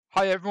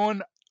Hi,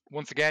 everyone.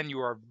 Once again, you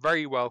are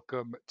very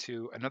welcome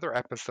to another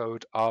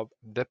episode of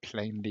the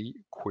Plainly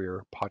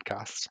Queer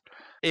podcast.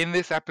 In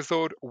this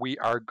episode, we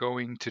are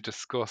going to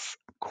discuss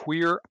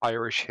queer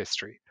Irish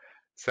history.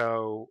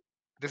 So,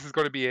 this is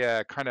going to be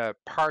a kind of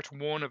part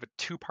one of a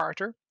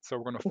two-parter. So,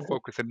 we're going to Mhm.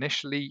 focus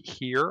initially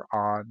here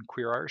on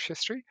queer Irish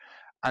history.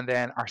 And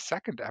then our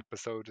second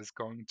episode is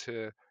going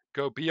to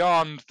go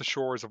beyond the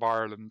shores of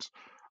Ireland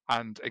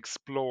and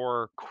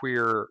explore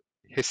queer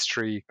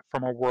history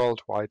from a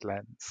worldwide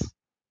lens.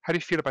 How do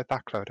you feel about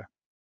that, Clodagh?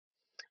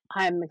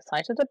 I'm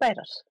excited about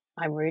it.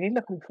 I'm really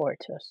looking forward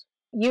to it.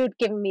 You'd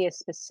given me a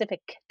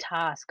specific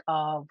task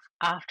of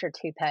after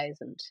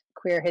 2000,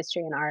 queer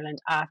history in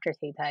Ireland after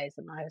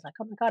 2000. I was like,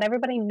 oh my God,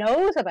 everybody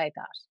knows about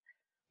that.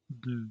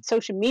 Mhm.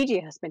 Social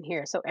media has been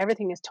here, so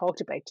everything is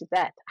talked about to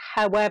death.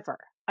 However,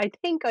 I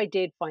think I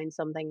did find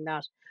something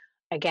that,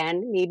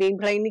 again, me being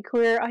plainly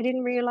queer, I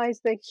didn't realize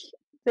the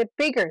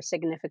bigger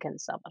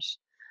significance of it.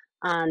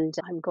 And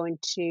I'm going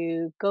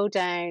to go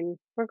down.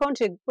 We're going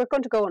to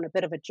go on a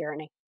bit of a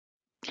journey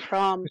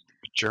from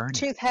Journey.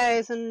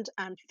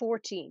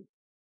 2014,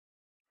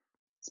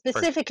 Very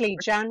specifically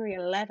specific. January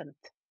 11th,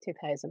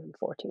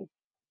 2014.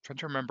 Trying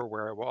to remember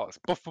where I was.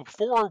 But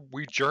before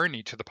we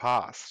journey to the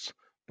past,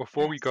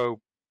 before we Yes.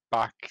 go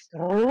back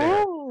there,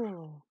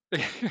 Oh,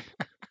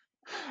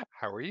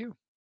 how are you?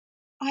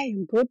 I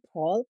am good,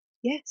 Paul.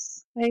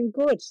 Yes, I am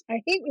good.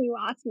 I hate when you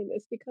ask me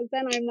this because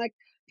then I'm like,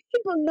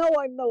 people know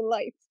I've no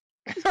life.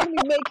 I'm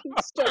only making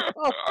stuff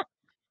up.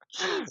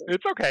 Jesus.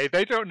 It's okay.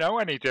 They don't know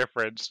any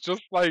difference.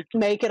 Just like,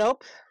 Make it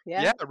up.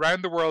 Yeah. yeah,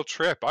 around the world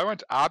trip. I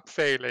went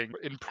abseiling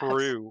in That's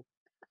Peru.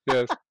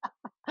 Yes.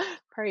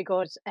 very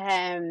good.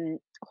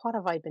 What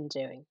have I been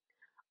doing?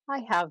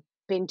 I have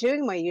been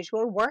doing my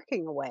usual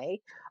working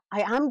away.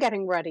 I am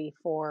getting ready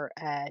for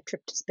a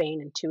trip to Spain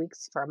in 2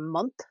 weeks for a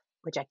month,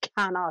 which I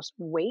cannot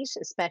wait,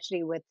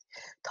 especially with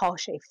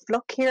Taoiseach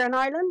Fluck here in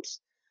Ireland.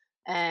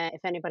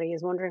 If anybody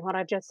is wondering what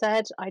I've just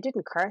said, I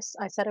didn't curse.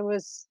 I said it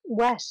was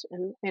wet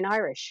in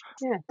Irish.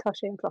 Yeah,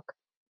 Taoiseach and Fluck.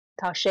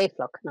 Taoiseach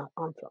Fluck, not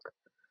on Fluck.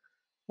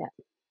 Yeah.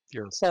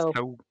 You're So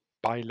so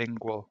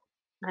bilingual.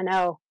 I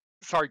know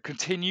Sorry,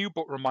 continue,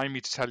 but remind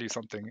me to tell you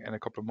something in a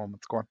couple of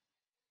moments. Go on.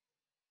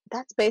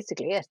 that's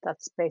basically it.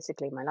 That's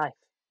basically my life.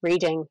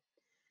 Reading,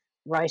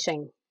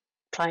 writing,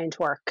 client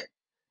work,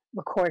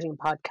 recording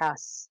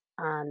podcasts,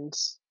 and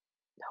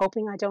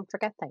hoping I don't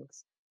forget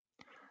things.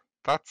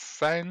 That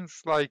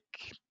sounds like,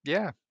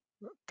 yeah,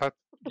 that,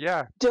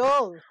 yeah.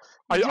 Dull,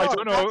 I dull.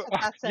 don't That's know. what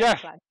that Yeah,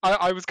 sounds like.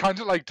 I was kind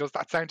of like, does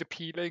that sound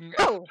appealing?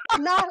 No,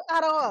 not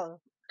at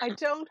all. I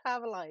don't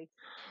have a life.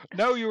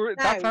 No, you were.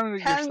 That Now, sounded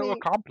like you're tell so me.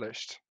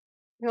 accomplished.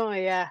 Oh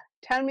yeah,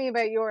 tell me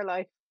about your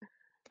life.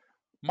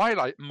 My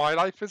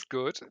life is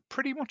good.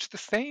 Pretty much the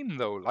same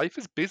though. Life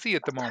is busy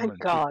at the Thank moment.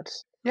 God.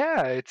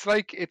 Yeah, it's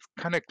like it's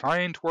kind of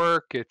client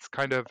work. It's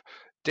kind of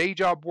day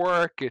job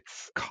work.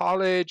 It's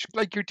college.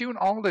 Like you're doing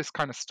all this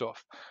kind of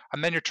stuff,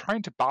 and then you're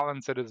trying to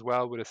balance it as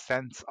well with a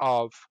sense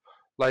of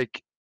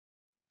like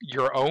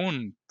your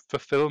own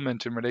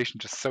fulfillment in relation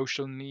to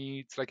social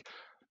needs. Like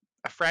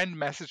a friend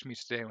messaged me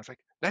today and was like,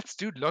 let's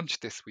do lunch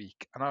this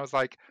week. And I was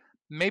like,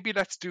 maybe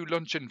let's do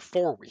lunch in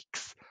 4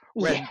 weeks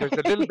when Yeah, there's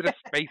a little bit of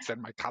space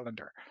in my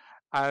calendar.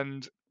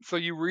 And so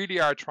you really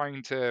are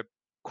trying to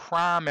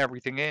cram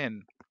everything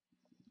in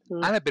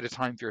Mm, and a bit of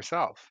time for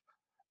yourself.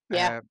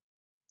 yeah. Uh,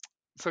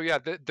 so yeah,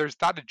 there's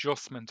that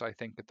adjustment I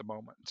think at the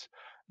moment.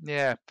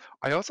 Yeah,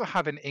 I also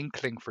have an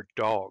inkling for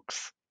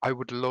dogs. I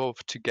would love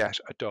to get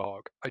a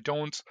dog. I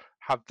don't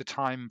have the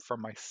time for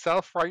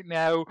myself right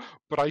now,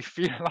 but I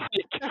feel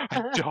like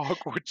a dog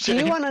would Do you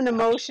change want an that.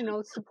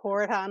 emotional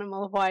support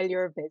animal while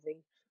you're busy?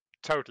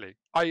 Totally.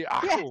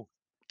 Yeah.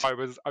 I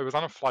was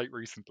on a flight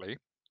recently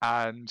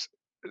and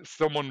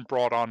someone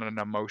brought on an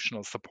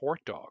emotional support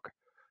dog.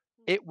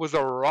 It was a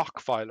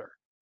Rottweiler.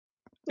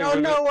 It No, was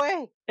a no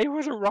way. it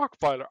was a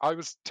Rottweiler. I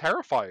was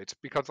terrified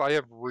because I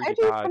have How really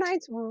do you bad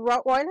pronounce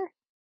Rottweiler?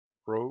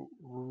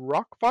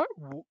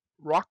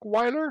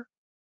 Rockweiler?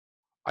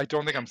 I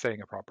don't think I'm saying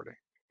it properly.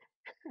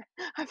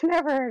 I've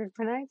never heard it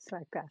pronounced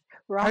like that.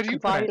 How do you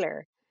pronounce?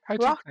 Rottweiler. How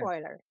do you pronounce?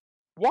 Rottweiler.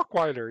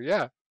 Rockweiler?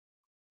 Yeah.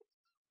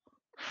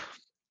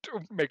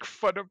 Don't make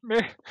fun of me.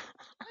 I'm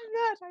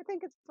not. I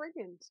think it's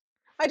brilliant.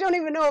 I don't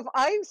even know if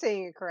I'm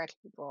saying it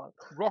correctly, Paul.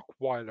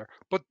 Rockweiler.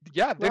 But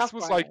yeah, this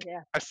was Rottweiler, like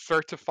yeah. a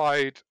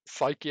certified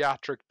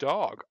psychiatric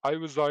dog. I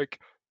was like,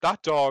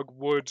 that dog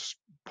would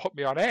put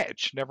me on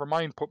edge. Never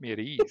mind, put me at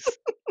ease.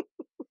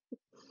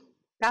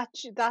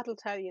 That'll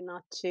tell you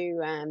not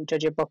to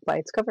judge a book by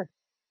its cover.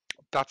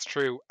 That's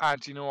true.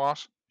 And you know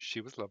what?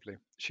 She was lovely.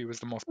 She was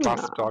the most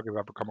placid No. dog I've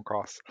ever come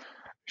across.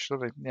 She's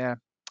lovely. Yeah.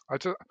 I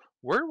just,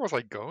 where was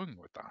I going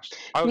with that?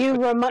 Oh, a You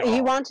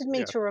dog. wanted me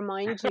Yeah. to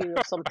remind you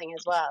of something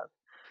as well.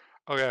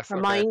 Oh yes. Okay.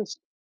 Remind,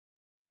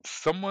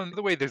 Someone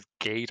the way there's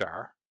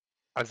gaydar,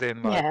 as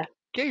in like yeah.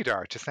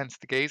 gaydar to sense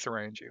the gaze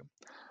around you.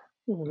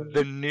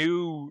 The Mhm.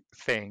 new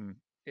thing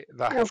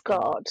that Oh has come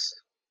up. God,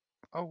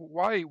 Oh,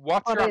 why?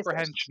 What's what your is it?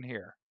 apprehension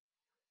here?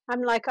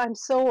 I'm like, I'm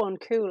so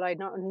uncool. I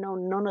don't know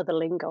none of the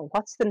lingo.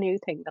 What's the new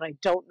thing that I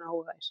don't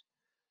know about?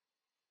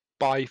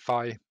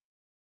 Bi-fi.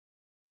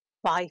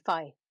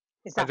 Bi-fi.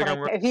 Is I that think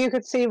what I'm. if you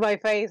could see my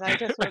face, I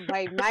just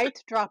my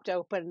mouth dropped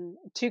open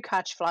to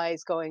catch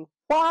flies going,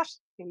 what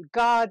in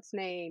God's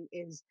name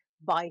is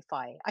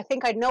Bi-fi? I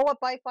think I know what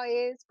Bi-fi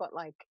is, but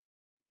like,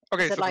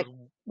 Okay, is it so there's like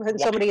when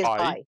somebody is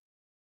Wi-Fi. bi?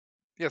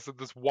 Yeah, so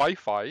there's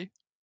Wi-Fi,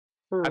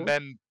 and Hmm.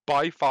 then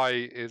Bi-Fi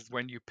is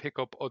when you pick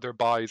up other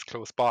buys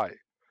close by.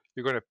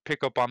 You're going to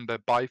pick up on the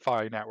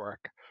Bi-Fi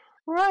network.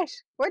 Right.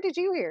 Where did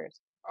you hear it?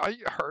 I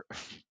heard,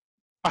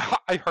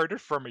 I heard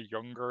it from a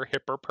younger,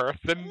 hipper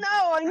person. No,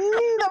 I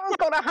knew that was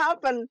going to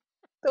happen.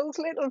 Those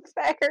little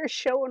feckers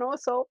showing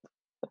us up.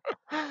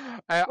 We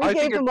I think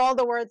gave it. them all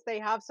the words they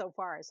have so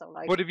far. So,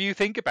 like, But if you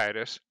think about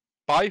it,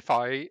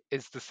 Bi-Fi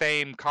is the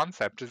same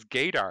concept as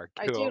gaydar.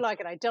 I do Cool. like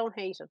it. I don't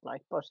hate it,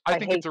 like, but I I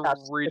think it's hate a that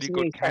really there's a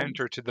good new term.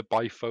 counter to the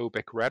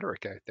biphobic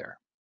rhetoric out there.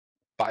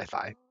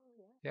 Bi-Fi. Oh,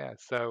 yeah. Yeah.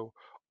 So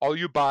all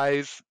you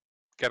buys,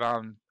 get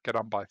on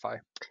Bi-Fi.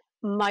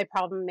 My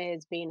problem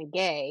is being a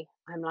gay.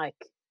 I'm like,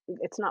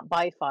 it's not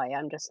bi-fi.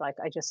 I'm just like,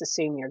 I just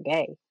assume you're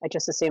gay. I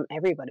just assume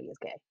everybody is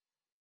gay.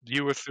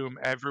 You assume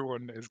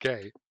everyone is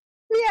gay.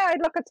 Yeah,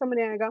 I'd look at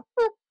somebody and I go,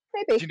 Do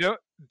maybe. you know?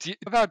 Do you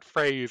know that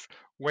phrase?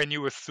 When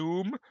you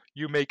assume,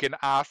 you make an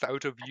ass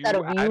out of Out you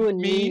of you and and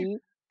me. me.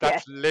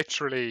 That's Yes.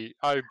 literally.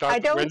 I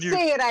That's don't when you.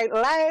 say it out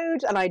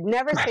loud and I'd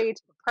never say it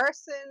to the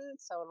person.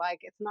 So, like,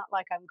 it's not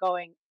like I'm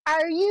going,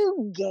 are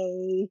you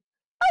gay?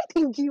 I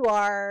think you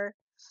are.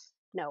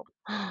 No,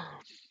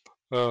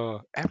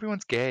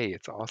 Everyone's gay.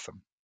 It's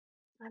awesome.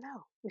 I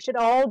know. We should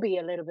all be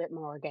a little bit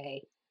more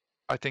gay.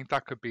 I think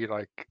that could be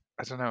like,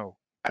 I don't know,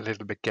 a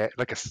little bit gay,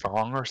 like a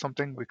song or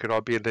something. We could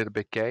all be a little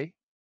bit gay.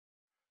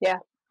 Yeah.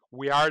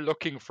 We are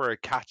looking for a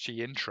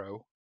catchy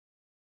intro.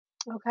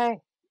 Okay.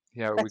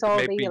 Yeah, we Let's could all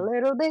be maybe a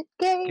little bit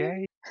gay.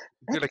 gay.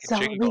 Do like a Let's all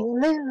be a jingle.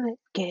 little bit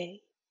gay.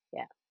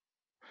 Yeah,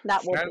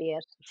 that would Sound, be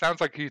it.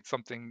 sounds like it's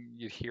something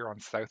you hear on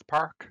South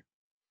Park.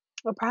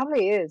 It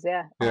probably is,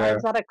 yeah. I Yeah.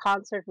 was at a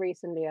concert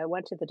recently. I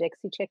went to the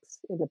Dixie Chicks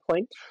in the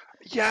Point,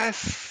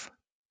 Yes.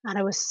 and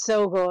it was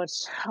so good.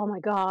 Oh my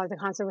god, the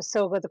concert was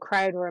so good. The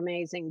crowd were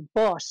amazing,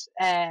 but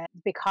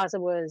because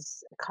of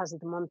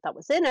the month that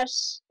was in it,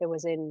 it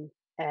was in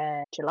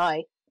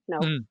July. No,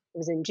 Mm. it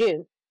was in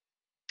June.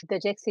 The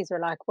Dixies were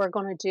like, we're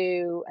going to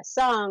do a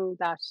song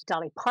that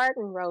Dolly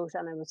Parton wrote,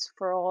 and it was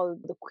for all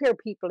the queer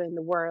people in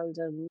the world,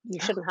 and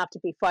you shouldn't have to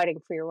be fighting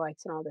for your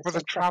rights and all this Was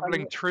sort it of stuff.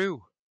 traveling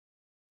through?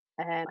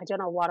 I don't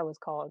know what it was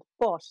called,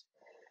 but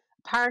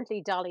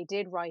apparently Dolly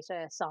did write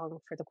a song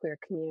for the queer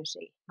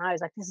community. And I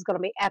was like, this is going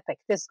to be epic.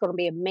 This is going to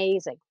be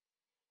amazing.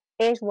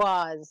 It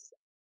was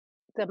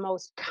the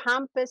most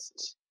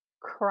campest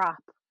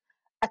crap.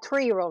 A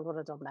 3-year-old would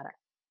have done better.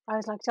 I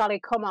was like, Dolly,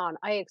 come on.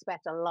 I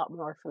expect a lot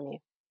more from you.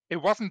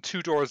 It wasn't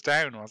Two Doors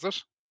Down, was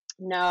it?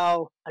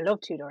 No, I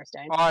love Two Doors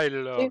Down. I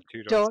Two love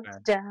Two Doors doors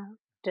Down.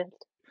 down.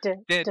 Da,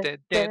 da, da, da,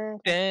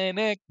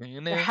 da.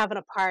 They're having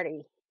a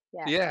party.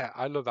 Yeah. Yeah,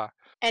 I love that.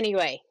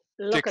 Anyway,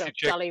 look it Dixie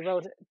up.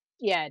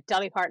 Chick.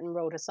 Dolly Parton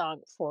wrote a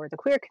song for the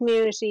queer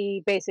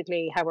community,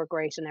 basically how we're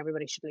great and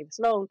everybody should leave us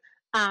alone.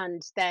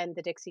 And then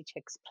the Dixie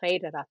Chicks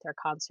played it at their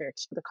concert.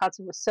 The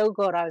concert was so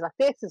good. I was like,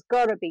 this is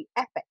gonna be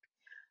epic.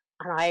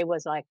 And I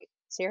was like,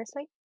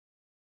 seriously?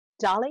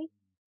 Dolly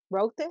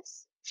wrote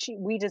this?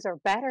 We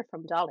deserve better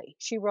from Dolly.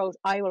 She wrote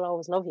I Will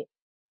Always Love You.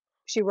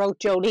 She wrote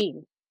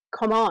Jolene.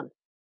 Come on.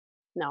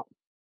 No.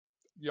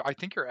 Yeah, I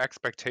think your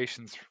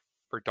expectations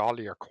for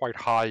Dolly are quite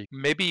high.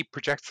 Maybe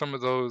project some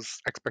of those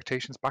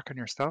expectations back on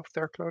yourself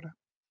there, Clodagh.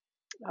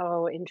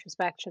 Oh,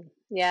 introspection.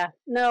 Yeah.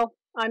 No,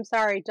 I'm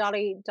sorry.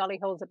 Dolly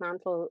holds a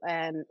mantle,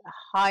 a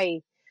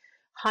high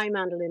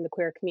mantle in the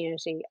queer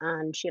community,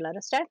 and she let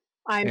us down.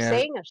 I'm Yeah.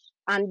 saying it,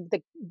 and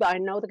I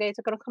know the gays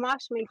are going to come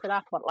at me for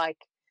that, but like,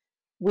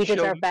 we She'll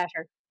deserve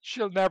better.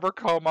 she'll never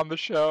come on the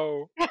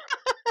show.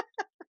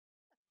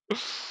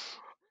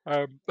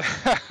 How did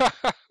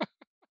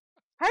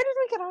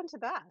we get onto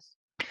that?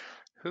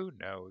 Who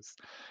knows?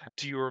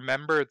 Do you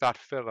remember that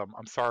film?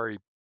 I'm sorry,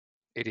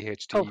 Go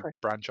ADHD for it.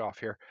 branch off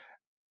here.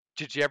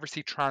 Did you ever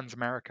see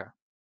Transamerica?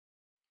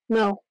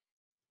 No.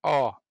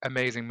 Oh,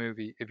 amazing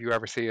movie. If you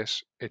ever see it,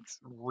 it's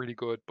really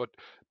good. But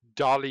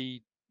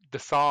Dolly, the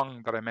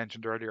song that I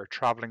mentioned earlier,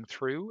 Traveling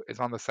Through, is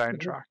on the Mhm.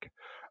 soundtrack.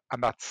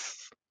 And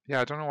that's,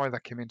 yeah, I don't know why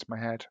that came into my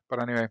head.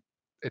 But anyway,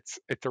 it's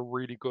a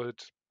really good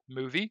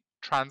movie,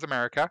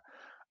 Transamerica.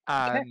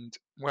 Okay. And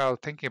well,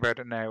 thinking about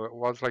it now, it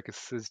was like a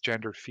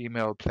cisgendered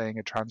female playing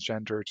a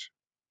transgendered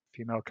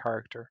female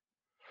character.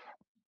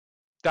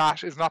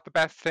 That is not the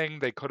best thing.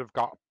 They could have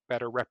got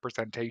better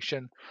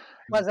representation.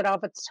 Was it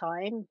of its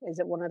time? Is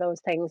it one of those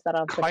things that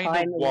of the Kind of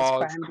time it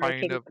was was kind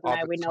groundbreaking, of but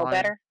now we its know time.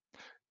 better?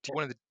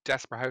 One of the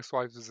Desperate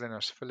Housewives was in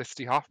it,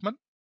 Felicity Hoffman.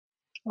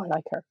 I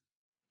like her.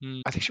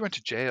 I think she went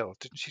to jail.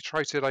 Didn't she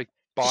try to like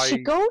Did she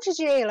by go to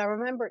jail? I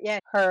remember, yeah,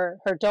 her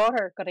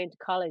daughter got into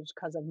college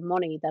because of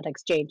money that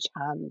exchanged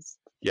hands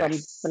from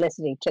yes.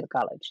 Felicity to the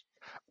college.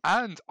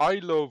 And I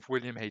love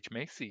William H.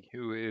 Macy,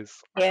 who is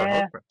her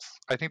Yeah. husband.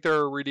 I think there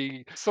are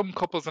really some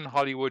couples in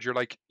Hollywood. You're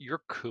like,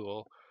 you're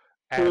cool.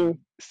 Mm.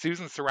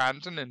 Susan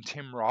Sarandon and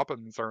Tim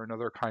Robbins are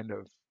another kind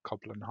of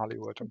couple in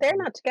Hollywood. I'm They're trying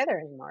to not together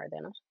anymore, are they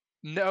not?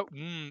 no,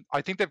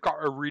 I think they've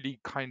got a really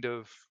kind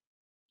of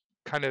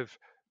They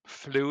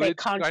fluid dynamic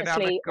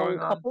consciously going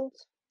on. uncoupled.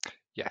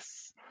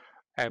 Yes.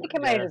 She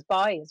came out Yeah. as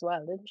bi as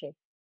well, didn't she?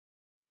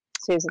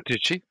 Susan.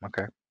 Did she?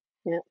 Okay.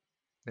 Yeah.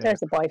 Yeah.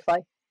 There's the bi-fi.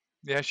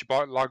 Yeah, she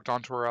logged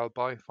onto her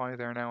Wi-Fi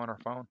there now on her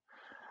phone.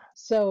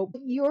 So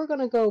you're going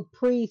to go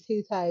pre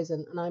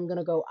 2000 and I'm going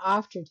to go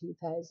after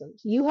 2000.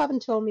 You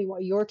haven't told me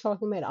what you're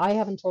talking about. I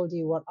haven't told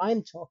you what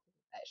I'm talking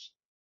about.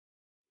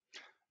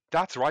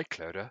 That's right,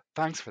 Clodagh.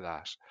 Thanks for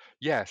that.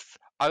 Yes,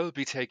 I will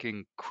be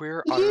taking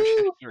queer Irish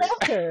You history.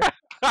 fucker!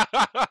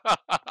 What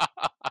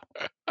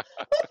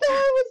the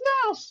hell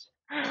was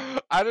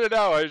I don't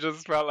know. I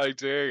just felt like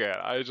doing it.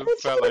 I that? just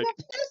It's felt taking like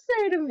the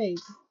piss out of me.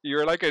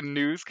 you're like a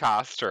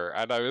newscaster,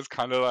 and I was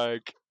kind of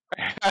like,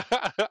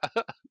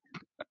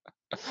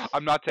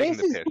 I'm not taking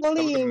This the is piss. That was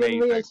bullying in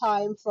real amazing.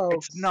 time, It's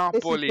folks. not This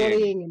is bullying.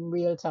 bullying in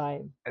real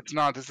time. It's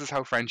not. This is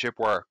how friendship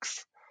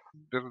works.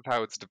 This is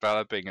how it's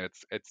developing and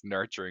it's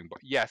nurturing. But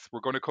yes, we're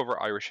going to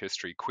cover Irish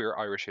history, queer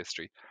Irish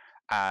history,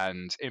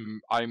 and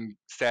I'm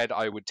said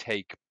I would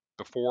take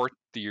before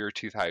the year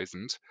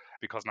 2000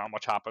 because not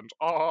much happened.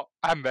 Oh,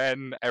 and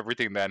then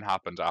everything then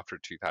happened after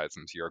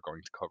 2000. You're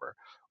going to cover,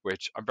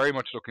 which I'm very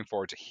much looking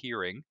forward to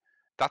hearing.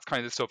 That's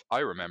kind of stuff I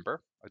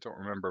remember. I don't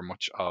remember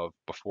much of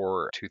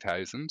before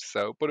 2000,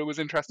 so but it was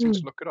interesting to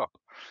Hmm. look it up.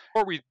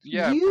 Or we,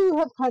 yeah, You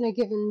have kind of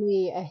given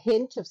me a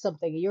hint of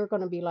something. You're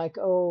going to be like,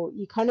 oh,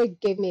 you kind of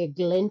gave me a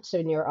glint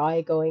in your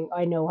eye going,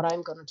 I know what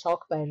I'm going to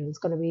talk about. And it's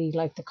going to be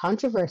like the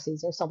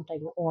controversies or something.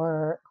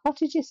 Or what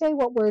did you say?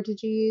 What word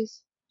did you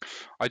use?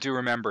 I do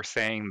remember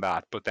saying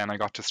that, but then I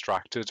got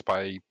distracted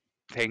by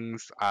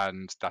things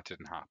and that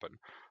didn't happen.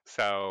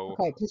 So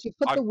Okay, because you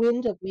put I'm the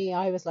wind of me.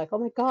 I was like, oh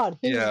my God,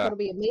 his is yeah, going to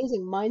be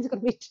amazing. Mine's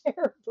going to be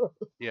terrible.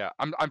 yeah.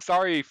 I'm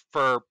sorry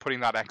for putting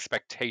that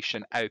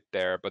expectation out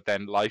there, but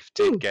then life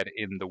did Hmm. get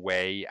in the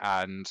way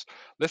and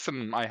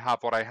listen, I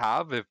have what I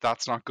have. If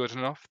that's not good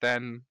enough,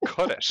 then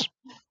cut it.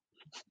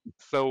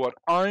 So what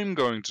I'm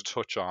going to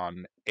touch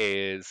on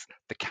is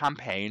the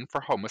campaign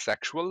for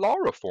homosexual law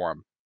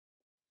reform.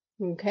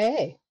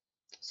 Okay.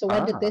 So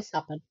when did Ah. this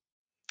happen?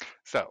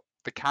 So,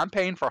 the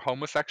Campaign for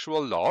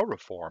Homosexual Law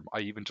Reform, I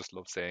even just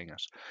love saying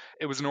it.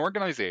 It was an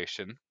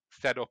organisation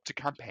set up to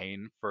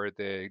campaign for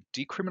the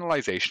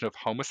decriminalisation of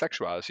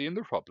homosexuality in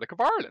the Republic of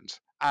Ireland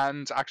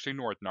and actually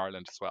Northern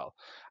Ireland as well.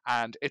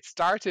 And it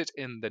started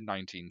in the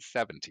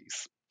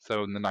 1970s.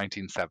 So, in the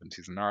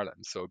 1970s in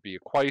Ireland. So, it'd be a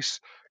quite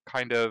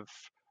kind of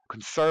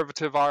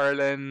conservative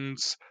Ireland.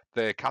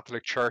 The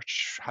Catholic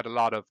Church had a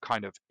lot of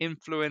kind of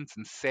influence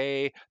and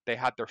say. They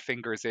had their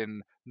fingers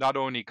in not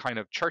only kind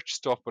of church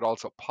stuff but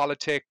also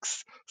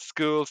politics,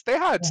 schools. They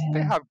Yeah.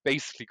 have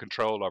basically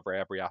control over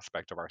every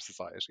aspect of our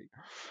society.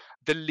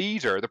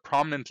 The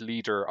prominent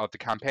leader of the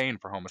campaign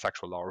for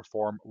homosexual law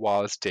reform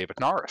was David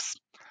Norris.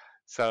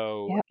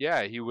 So Yeah.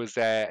 yeah, he was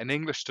an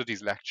English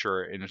studies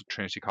lecturer in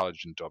Trinity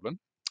College in Dublin.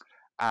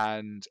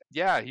 And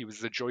yeah, he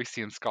was a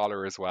Joycean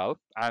scholar as well.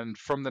 And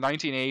from the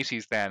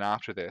 1980s, then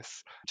after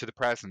this to the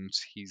present,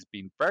 he's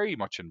been very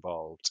much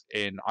involved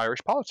in Irish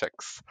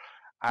politics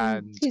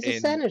and He's a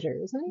in senator,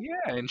 isn't he?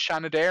 yeah, in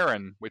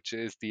Shanadaron, which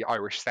is the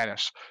Irish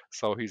Senate.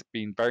 So he's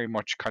been very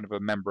much kind of a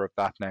member of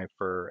that now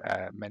for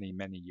many,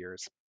 many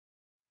years.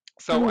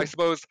 So I Mm.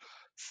 suppose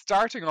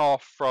starting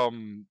off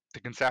from the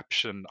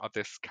conception of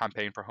this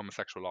campaign for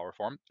homosexual law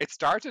reform, it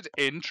started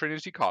in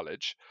Trinity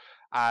College,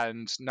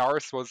 and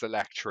Norris was a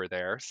lecturer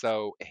there.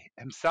 So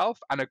himself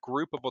and a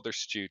group of other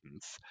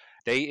students,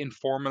 they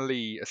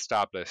informally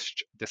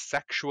established the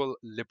Sexual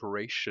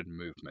Liberation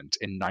Movement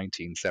in Oh, I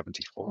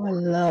 1974.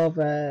 love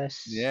it.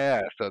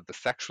 Yeah, so the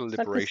Sexual It's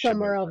like the Liberation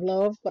summer of Movement.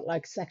 love, but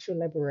like sexual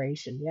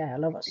liberation. Yeah, I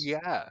love it.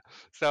 Yeah.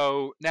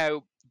 So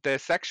now the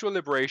sexual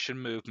liberation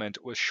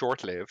movement was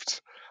short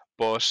lived,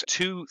 but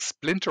two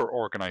splinter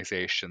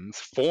organizations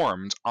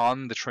formed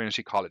on the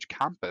Trinity College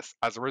campus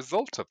as a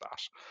result of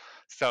that.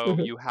 So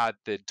Mhm. you had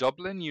the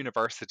Dublin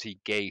University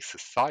Gay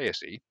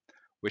Society,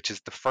 which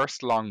is the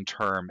first long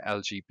term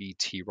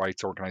LGBT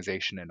rights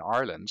organization in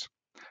Ireland.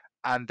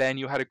 And then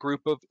you had a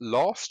group of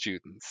law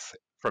students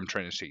from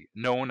Trinity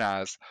known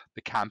as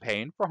the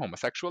Campaign for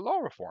Homosexual Law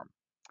Reform.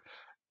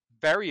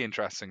 Very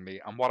interestingly,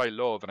 and what I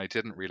love, and I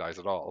didn't realize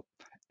at all,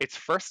 its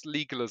first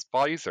legal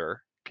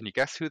advisor. Can you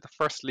guess who the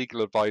first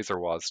legal advisor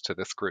was to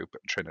this group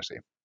at Trinity?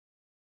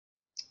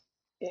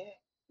 Eh,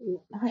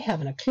 I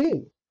haven't a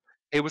clue.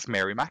 It was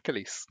Mary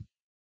McAleese.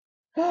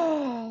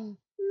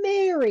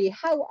 Mary,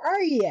 how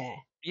are you?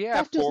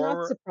 Yeah, That does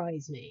not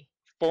surprise me.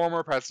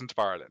 former president of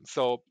Ireland.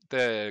 So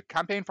the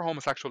campaign for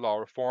homosexual law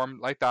reform,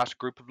 like that,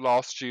 group of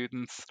law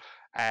students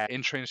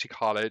in Trinity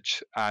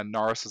College, and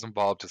Norris was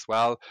involved as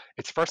well.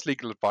 Its first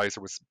legal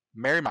advisor was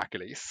Mary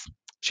McAleese.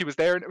 She was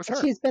there and it was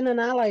her. She's been an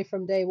ally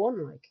from day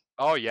one, like.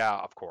 Oh, yeah,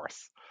 of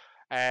course.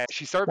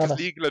 She served Love as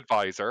it. legal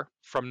advisor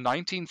from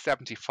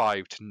 1975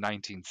 to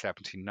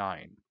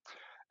 1979.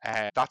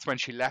 That's when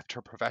she left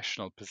her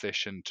professional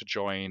position to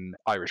join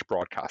Irish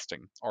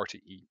Broadcasting,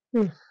 RTE.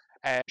 Hmm.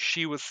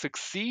 She was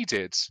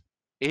succeeded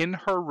in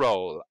her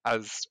role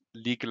as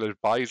legal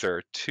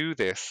advisor to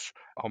this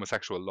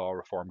homosexual law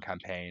reform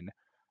campaign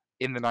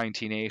in the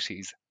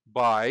 1980s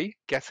by,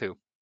 guess who?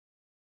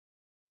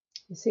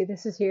 You see,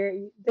 this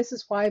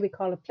is why we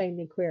call it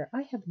Plainly Queer.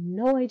 I have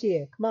no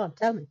idea. Come on,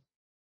 tell me.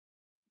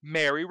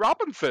 Mary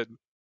Robinson.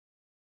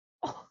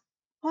 Oh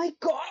my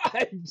God!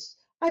 I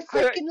I,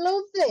 freaking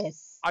love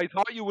this. I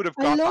thought you would have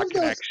I got that love those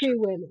connection. two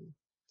women.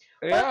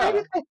 Well,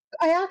 Yeah.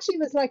 I actually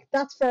was like,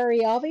 that's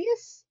very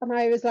obvious. And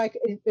I was like,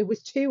 it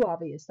was too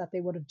obvious that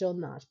they would have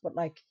done that. But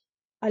like,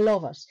 I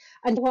love it.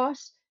 And what?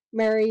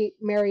 Mary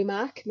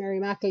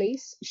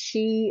McAleese,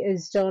 she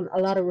has done a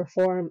lot of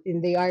reform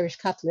in the Irish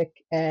Catholic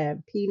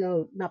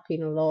not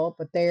penal law,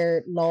 but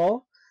their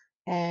law.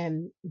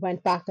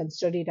 Went back and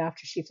studied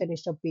after she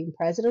finished up being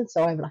president.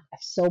 So I have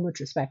so much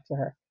respect for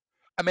her.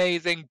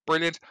 Amazing,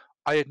 brilliant.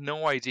 I had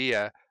no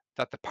idea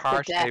that the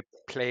part they depth.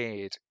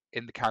 played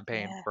in the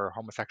campaign Yeah. for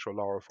homosexual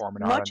law reform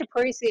in Much Ireland.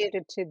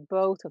 appreciated to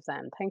both of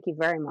them. Thank you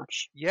very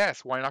much.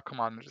 Yes, why not come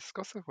on and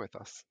discuss it with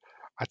us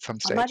at some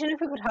stage? Imagine if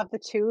we could have the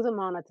two of them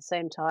on at the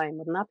same time.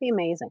 Wouldn't that be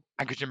amazing?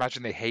 And could you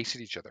imagine they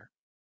hated each other?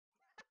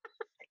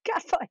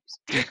 Catfight.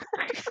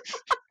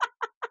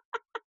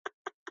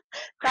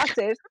 That's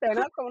it. They're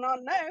not going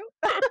on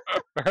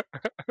now.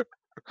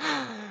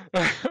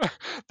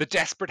 The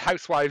Desperate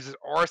Housewives is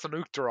Orson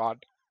Uachtaran.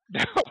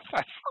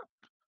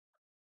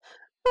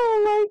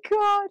 Oh my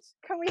God!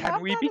 Can we Can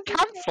have we that be as a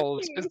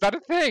cancelled? thing, Is please? that a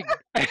thing?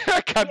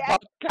 Can Yes.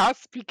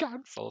 podcasts be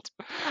cancelled?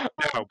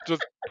 No,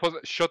 just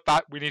shut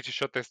that. We need to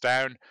shut this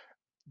down.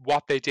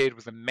 What they did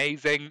was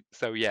amazing.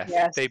 So yes,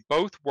 Yes. they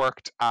both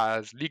worked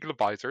as legal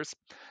advisors,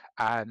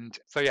 and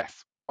so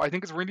yes, I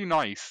think it's really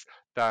nice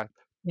that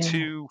Yeah.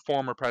 two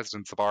former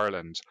presidents of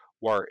Ireland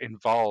were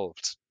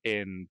involved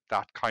in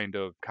that kind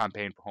of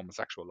campaign for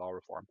homosexual law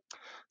reform.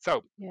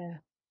 So Yeah.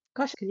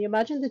 Gosh, can you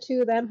imagine the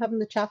two of them having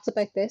the chats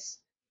about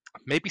this?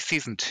 maybe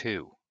season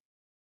 2.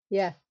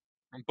 Yeah.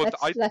 But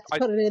Let's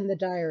put it in the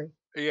diary.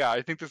 yeah,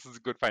 I think this is a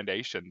good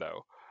foundation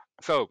though.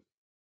 So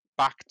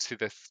back to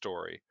this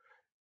story.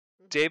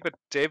 David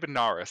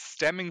Norris,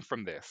 stemming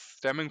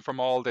from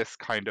all this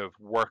kind of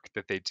work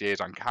that they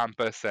did on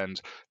campus and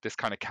this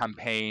kind of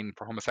campaign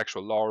for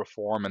homosexual law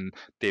reform, and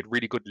they had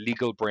really good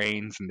legal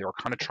brains, and they were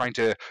kind of trying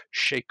to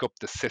shake up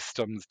the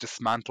systems,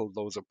 dismantle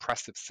those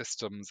oppressive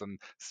systems, and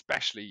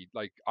especially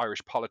like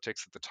Irish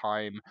politics at the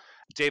time.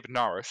 David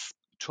Norris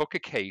took a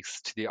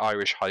case to the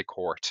Irish High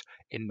Court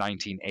in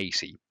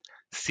 1980,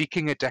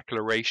 seeking a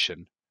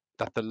declaration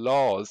that the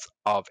laws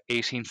of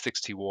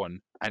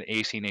 1861 and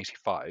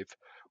 1885,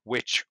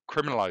 which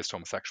criminalized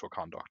homosexual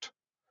conduct,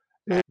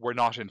 were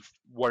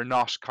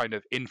not kind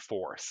of in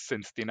force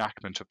since the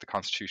enactment of the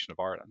Constitution of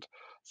Ireland.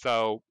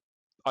 So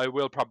I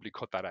will probably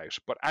cut that out.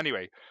 But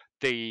anyway,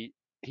 he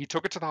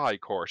took it to the High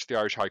Court, the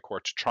Irish High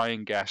Court, to try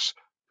and get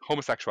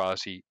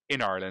homosexuality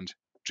in Ireland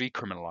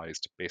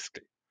decriminalised,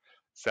 basically.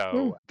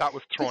 So that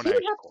was Did thrown he out,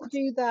 of have to course.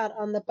 do that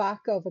on the back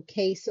of a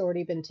case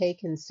already been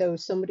taken? So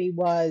somebody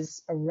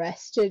was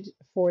arrested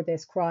for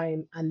this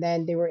crime and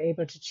then they were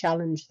able to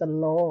challenge the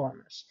law on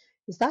it.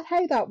 Is that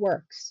how that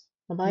works?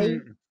 Am I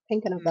Mm,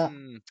 thinking of that?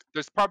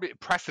 There's probably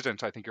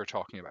precedent, I think you're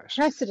talking about.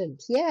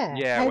 Precedent, yeah.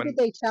 Yeah, How when did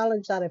they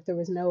challenge that if there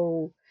was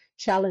no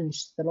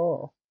challenge to the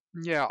law?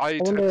 yeah, I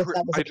wonder if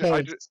that was a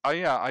case.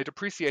 I'd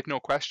appreciate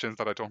no questions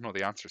that I don't know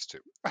the answers to.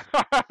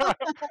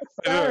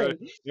 Sorry.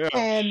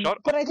 Yeah, shut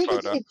But up, I think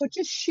Clodagh. it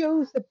just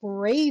shows the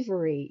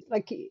bravery.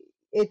 Like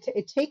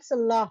it takes a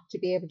lot to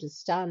be able to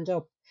stand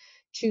up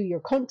to your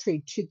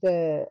country, to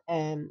the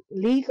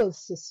legal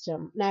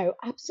system. Now,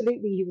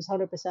 absolutely, he was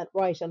 100%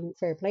 right and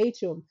fair play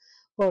to him,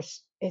 but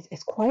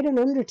it's quite an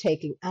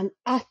undertaking. And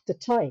at the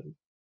time,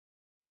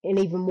 an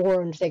even more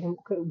undertaking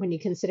when you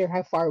consider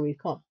how far we've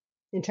come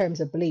in terms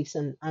of beliefs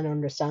and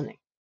understanding.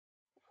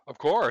 Of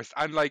course,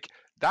 and like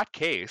that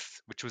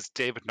case, which was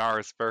David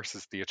Norris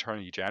versus the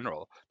Attorney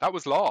General, that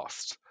was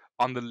lost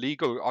on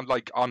legal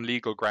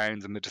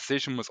grounds, and the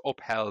decision was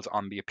upheld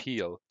on the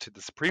appeal to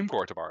the Supreme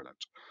Court of Ireland.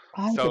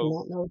 I did So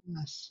not know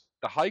that.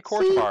 the High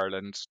Court of See,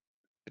 Ireland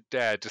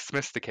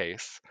dismissed the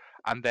case,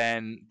 and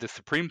then the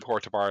Supreme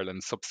Court of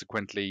Ireland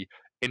subsequently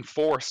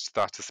enforced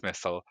that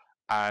dismissal,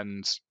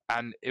 and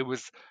it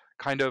was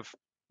kind of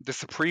the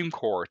Supreme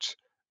Court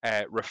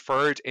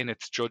referred in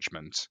its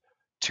judgment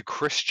to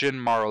Christian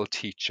moral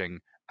teaching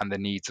and the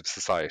needs of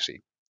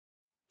society.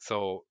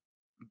 So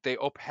they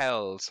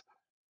upheld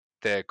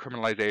the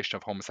criminalization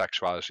of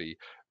homosexuality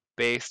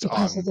based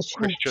because of on the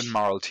Christian church.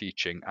 moral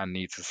teaching and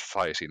needs of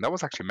society, and that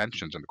was actually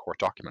mentioned in the court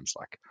documents.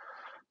 Like,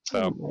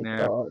 so Oh my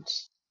yeah. God.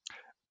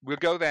 We'll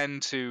go then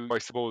to, I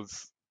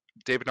suppose,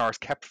 David Norris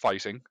kept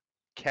fighting,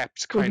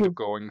 kept kind of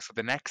going. So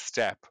the next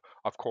step,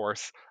 of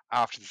course,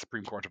 after the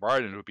Supreme Court of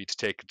Ireland would be to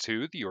take it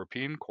to the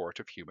European Court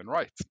of Human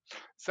Rights.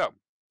 So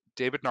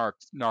David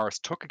Norris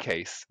took a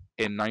case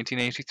in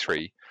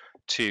 1983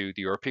 to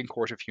the European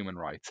Court of Human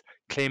Rights,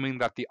 claiming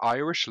that the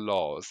Irish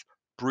laws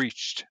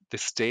breached the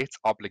state's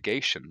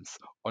obligations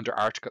under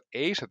Article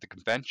 8 of the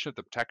Convention of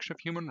the Protection of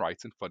Human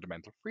Rights and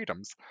Fundamental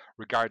Freedoms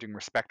regarding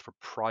respect for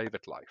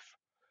private life.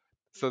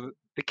 So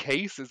the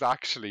case is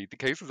actually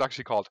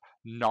called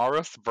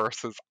Norris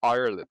versus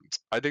Ireland.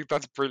 I think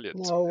that's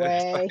brilliant. No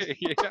way.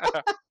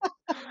 Yeah.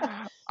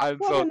 And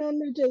What so an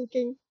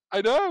undertaking. I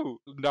know,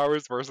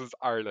 Norris versus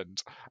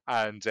Ireland.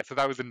 And so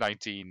that was in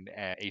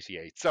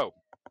 1988. So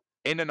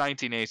in a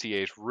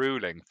 1988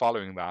 ruling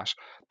following that,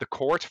 the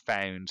court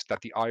found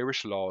that the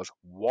Irish laws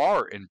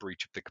were in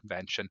breach of the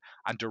convention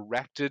and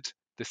directed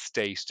the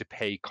state to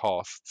pay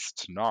costs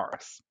to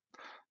Norris.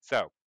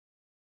 So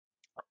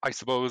I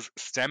suppose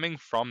stemming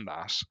from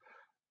that,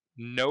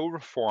 no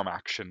reform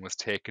action was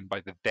taken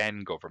by the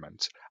then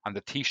government, and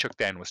the Taoiseach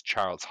then was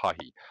Charles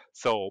Haughey.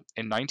 So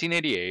in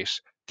 1988,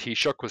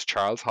 Taoiseach was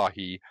Charles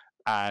Haughey,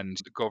 and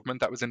the government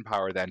that was in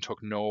power then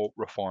took no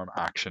reform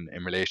action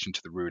in relation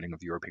to the ruling of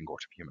the European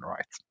Court of Human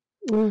Rights.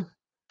 Mm,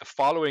 The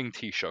following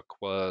Taoiseach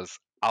was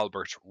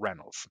Albert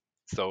Reynolds.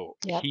 So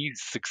yep. he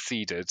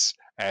succeeded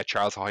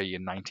Charles Haughey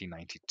in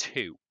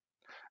 1992.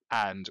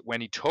 And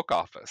when he took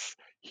office,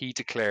 he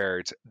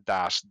declared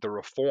that the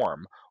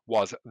reform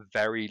was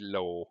very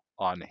low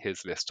on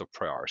his list of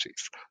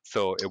priorities.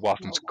 So it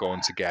wasn't Oh,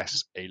 going to get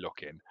a look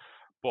in.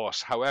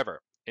 But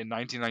however, in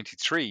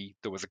 1993,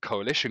 there was a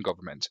coalition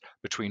government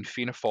between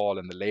Fianna Fáil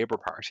and the Labour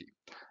Party.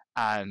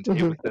 And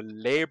it was the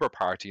Labour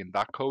Party in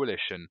that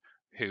coalition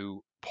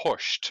who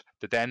pushed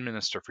the then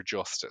Minister for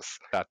Justice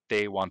that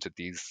they wanted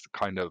these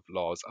kind of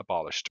laws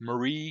abolished.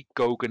 Marie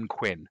Gogan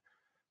Quinn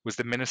was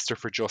the Minister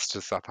for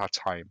Justice at that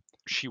time.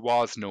 She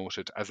was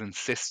noted as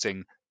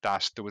insisting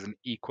that there was an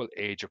equal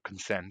age of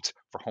consent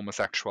for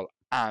homosexual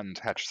and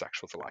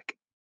heterosexuals alike.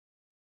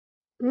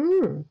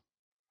 Mm,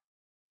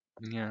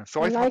 Yeah,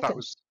 so I I thought like that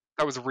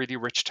it. was a really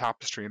rich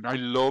tapestry, and I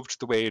loved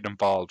the way it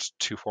involved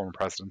two former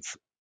presidents.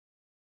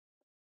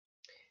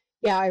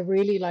 Yeah, I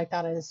really like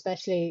that, and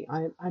especially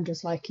I'm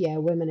just like, yeah,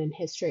 women in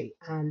history,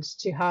 and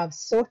to have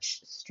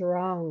such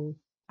strong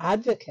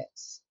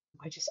advocates.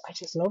 I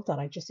just love that.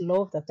 I just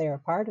love that they're a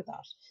part of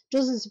that.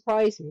 Doesn't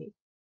surprise me,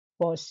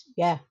 but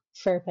yeah,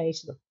 fair play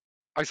to them.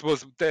 I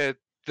suppose the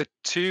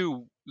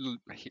two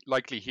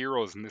likely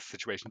heroes in this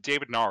situation,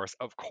 David Norris,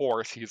 of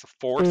course, he's a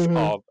force Hmm.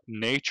 of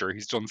nature.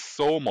 He's done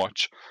so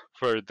much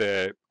for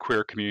the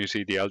queer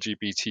community, the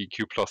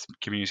LGBTQ plus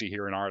community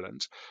here in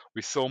Ireland.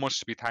 We've so much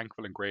to be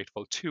thankful and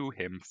grateful to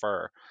him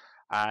for.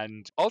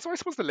 And also, I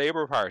suppose the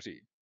Labour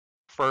Party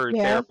for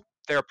Yeah,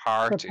 their for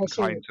part in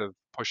pushing kind it. of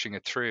pushing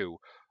it through,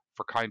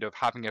 for kind of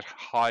having it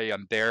high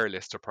on their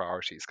list of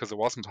priorities, because it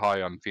wasn't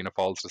high on Fianna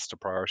Fáil's list of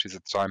priorities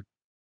at the time.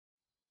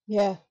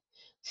 Yeah,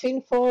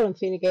 Fianna Fáil and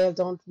Fine Gael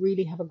don't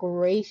really have a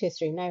great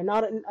history now,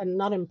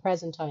 not in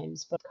present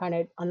times, but kind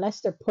of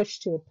unless they're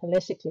pushed to it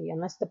politically,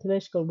 unless the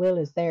political will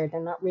is there,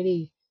 they're not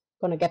really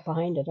going to get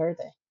behind it, are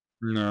they?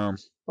 No.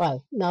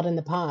 Well, not in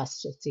the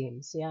past, it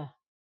seems. Yeah.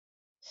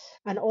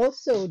 And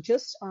also,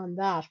 just on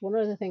that, one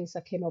of the things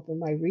that came up in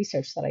my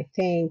research that I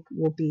think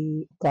will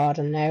be God,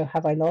 and now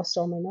have I lost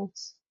all my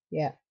notes?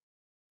 Yeah.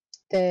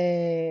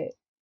 The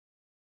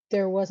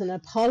There was an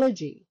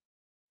apology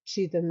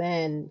to the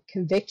men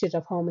convicted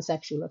of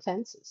homosexual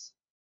offences.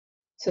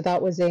 So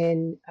that was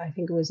I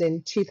think it was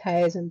in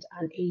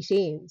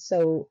 2018.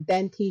 So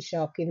then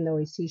Taoiseach, even though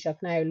he's Taoiseach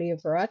now, Leo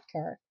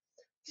Varadkar,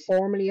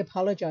 formally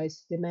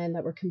apologised to the men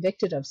that were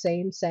convicted of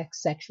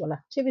same-sex sexual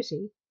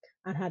activity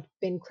and had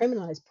been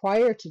criminalised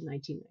prior to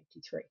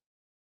 1993.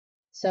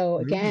 So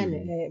again,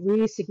 Mm. a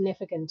really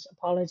significant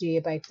apology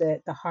about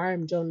the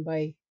harm done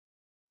by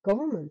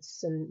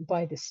governments and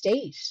by the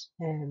state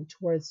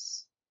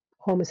towards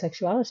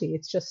homosexuality.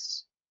 It's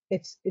just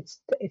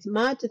it's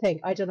mad to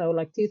think. I don't know,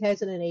 like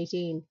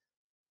 2018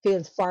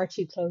 feels far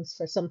too close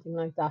for something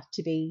like that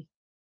to be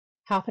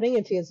happening.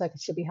 It feels like it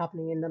should be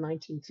happening in the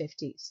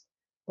 1950s.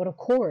 But of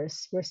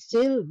course, we're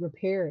still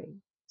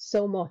repairing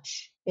so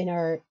much in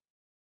our.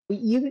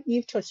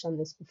 You've touched on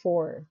this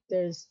before.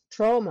 There's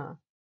trauma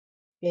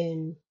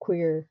in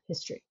queer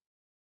history,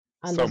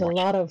 and So there's a much.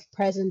 lot of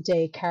present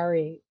day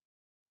carrying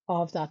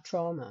of that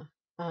trauma,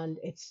 and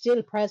it's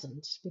still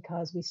present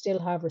because we still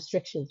have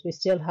restrictions. We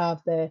still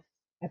have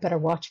I better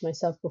watch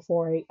myself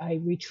before I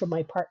reach for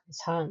my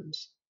partner's hand.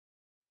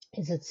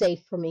 Is it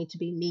safe for me to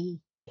be me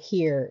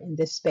here in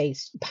this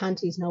space?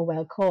 Panties no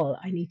well call.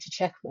 I need to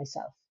check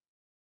myself.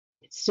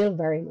 It's still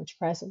very much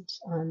present,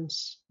 and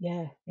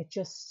yeah, it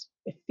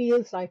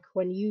feels like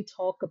when you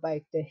talk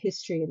about the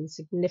history and the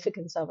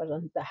significance of it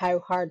and how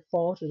hard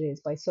fought it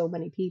is by so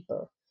many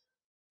people,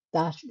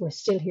 that we're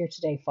still here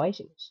today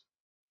fighting it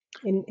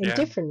in Yeah.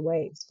 different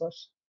ways, but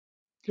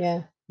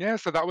yeah. Yeah,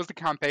 so that was the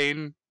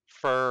campaign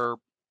for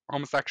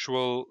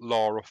homosexual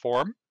law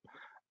reform.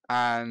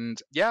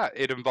 And yeah,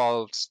 it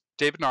involved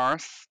David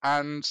Norris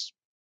and,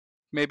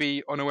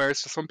 maybe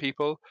unawares to some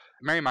people,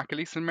 Mary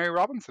McAleese and Mary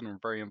Robinson were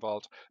very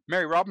involved.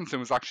 Mary Robinson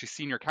was actually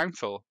senior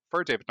counsel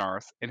for David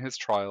Norris in his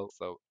trial.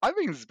 So I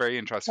think it's a very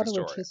interesting What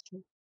a rich story.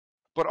 history.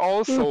 But Mm,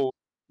 also,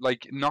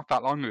 like, not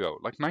that long ago,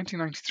 like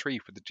 1993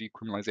 for the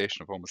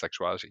decriminalization of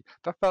homosexuality,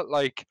 that felt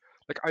like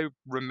I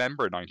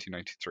remember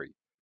 1993,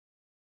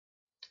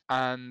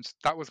 and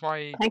that was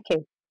my thank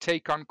you.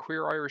 take on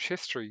queer Irish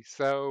history.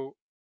 So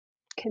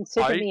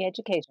Consider I me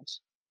educated.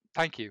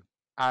 thank you,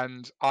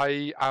 and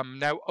I am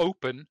now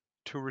open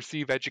to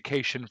receive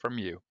education from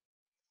you.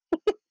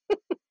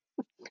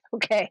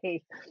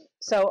 Okay,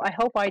 so I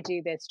hope I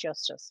do this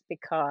justice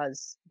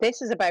because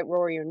this is about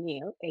Rory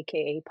O'Neill,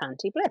 aka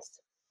Panty Bliss.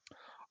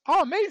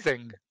 Oh,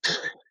 amazing!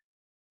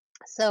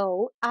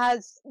 So,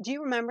 as do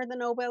you remember the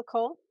Nobel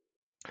call?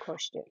 Of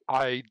course you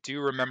I do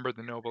remember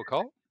the Noble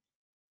Call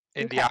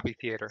do. in the Okay, Abbey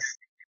Theatre.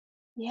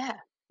 yeah.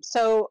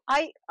 So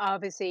I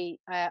obviously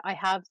I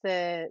have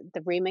the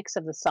remix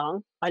of the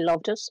song. I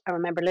loved it. I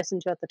remember listening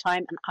to it at the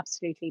time and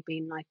absolutely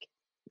being like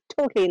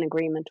totally in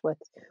agreement with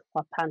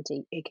what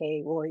Panty,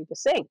 aka Rory,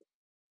 was saying.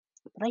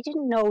 But I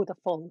didn't know the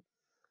full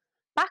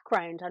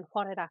background and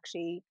what it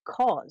actually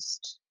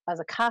caused as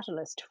a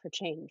catalyst for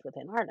change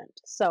within Ireland.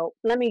 So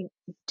let me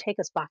take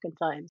us back in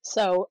time.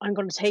 So I'm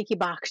going to take you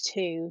back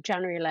to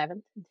January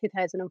 11th,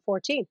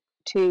 2014,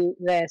 to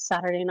the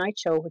Saturday Night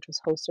Show, which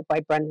was hosted by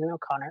Brendan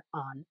O'Connor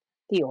on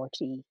the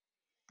RTE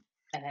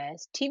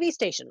TV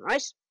station,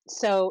 right?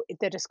 So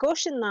the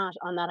discussion that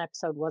on that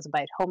episode was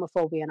about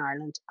homophobia in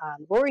Ireland,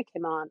 and Rory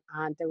came on,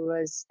 and there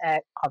was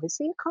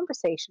obviously a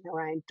conversation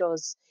around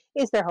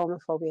is there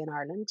homophobia in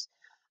Ireland?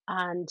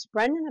 And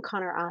Brendan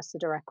O'Connor asked the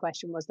direct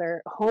question: was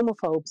there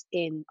homophobes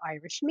in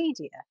Irish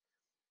media?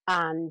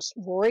 And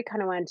Rory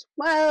kind of went,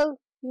 well,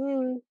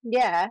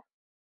 yeah.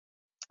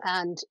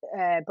 And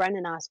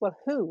Brendan asked, well,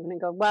 who? And he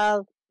go,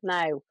 well,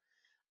 now.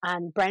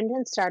 And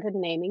Brendan started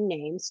naming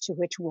names, to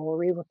which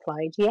Rory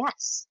replied,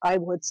 yes, I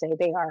would say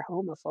they are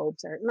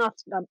homophobes, or not,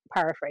 I'm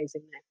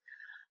paraphrasing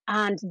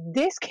now. And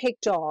this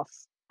kicked off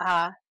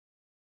a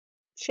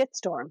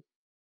shitstorm,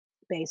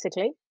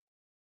 basically.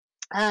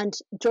 And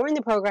during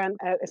the program,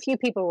 a few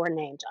people were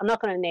named. I'm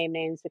not going to name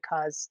names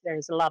because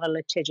there's a lot of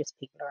litigious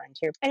people around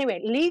here.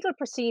 Anyway, legal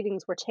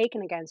proceedings were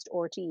taken against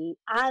RTE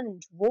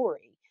and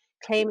Rory,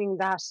 claiming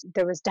that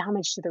there was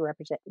damage to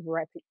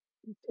the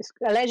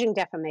alleging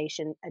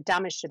defamation,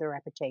 damage to their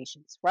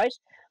reputations, right?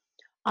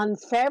 On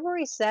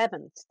February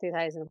 7th,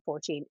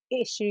 2014,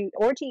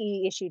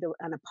 RTE issued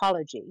an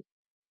apology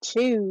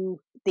to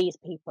these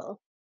people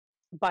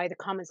by the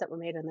comments that were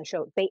made on the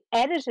show. They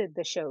edited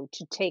the show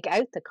to take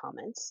out the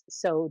comments,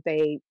 so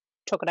they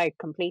took it out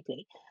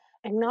completely,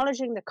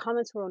 acknowledging the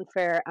comments were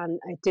unfair and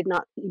it did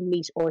not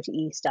meet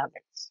RTE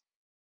standards.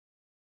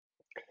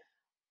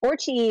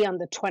 RTE on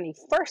the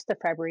 21st of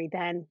February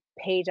then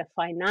paid a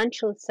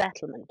financial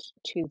settlement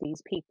to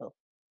these people.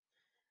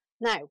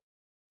 Now,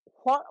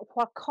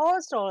 what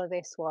caused all of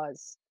this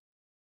was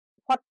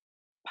what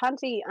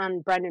Panty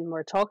and Brendan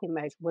were talking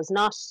about was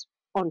not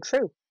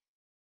untrue.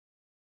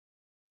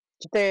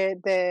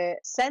 The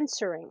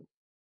censoring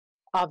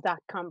of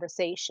that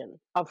conversation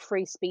of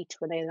free speech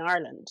within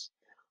Ireland,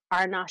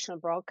 our national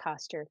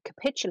broadcaster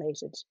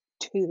capitulated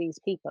to these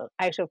people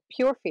out of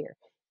pure fear,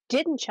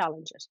 didn't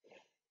challenge it,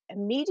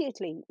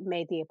 immediately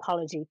made the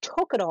apology,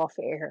 took it off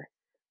air,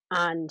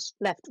 and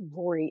left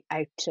Rory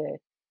out to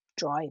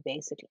dry,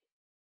 basically.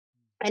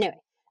 Anyway,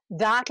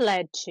 that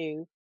led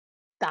to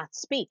that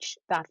speech,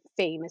 that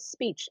famous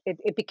speech.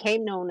 It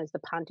became known as the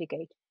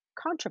Pantygate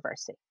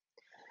controversy.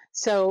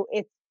 So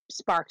it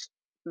sparked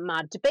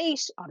mad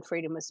debate on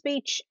freedom of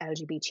speech,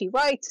 LGBT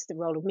rights, the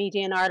role of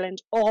media in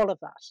Ireland, all of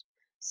that.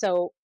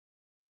 So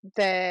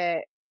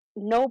the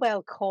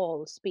Nobel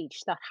Call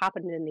speech that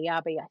happened in the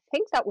Abbey, I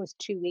think that was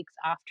 2 weeks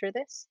after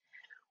this,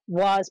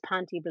 was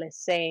Panty Bliss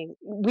saying,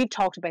 we've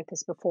talked about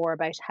this before,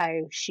 about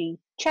how she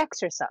checks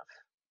herself,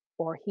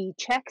 or he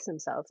checks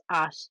himself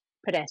at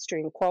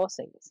pedestrian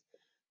crossings,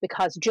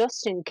 because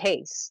just in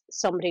case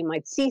somebody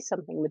might see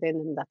something within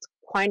them that's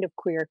kind of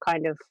queer,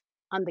 kind of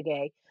on the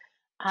gay,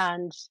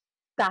 and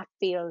that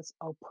feels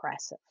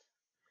oppressive.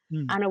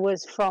 And it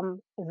was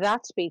from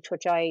that speech,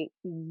 which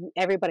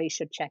everybody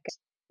should check it.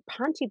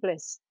 Panty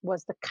Bliss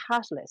was the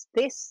catalyst.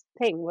 This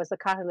thing was the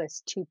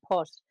catalyst to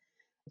put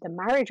the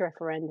marriage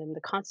referendum,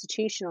 the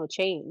constitutional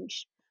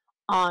change,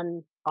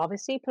 on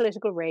obviously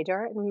political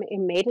radar, and it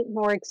made it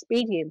more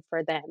expedient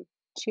for them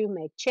to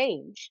make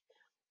change.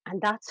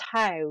 And that's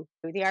how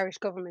the Irish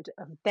government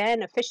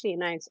then officially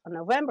announced on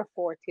November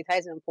 4th,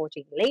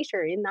 2014,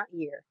 later in that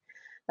year,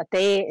 that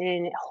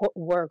they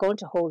were going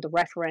to hold a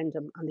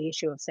referendum on the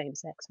issue of same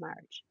sex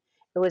marriage.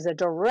 It was a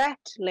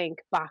direct link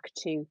back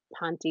to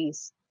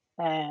Panty's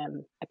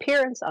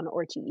appearance on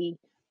RTE,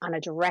 and a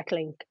direct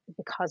link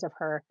because of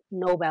her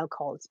Nobel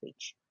Call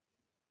speech.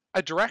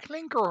 A direct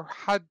link, or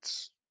had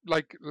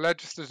like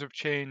legislative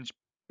change,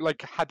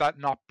 like had that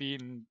not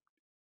been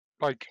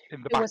like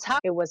in the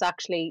background? It was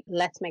actually,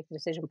 let's make the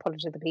decision, put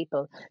it to the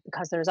people,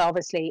 because there's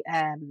obviously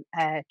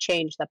a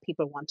change that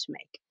people want to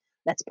make.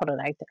 Let's put it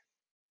out there.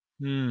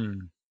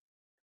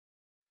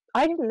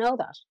 I didn't know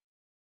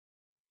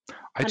that.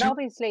 And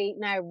obviously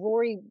now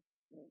Rory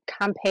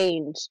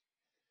campaigned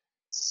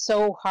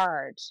so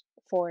hard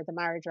for the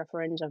marriage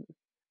referendum,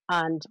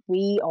 And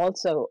we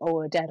also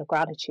owe a debt of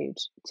gratitude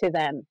to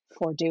them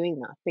for doing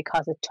that,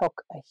 because it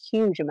took a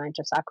huge amount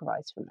of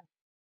sacrifice from them.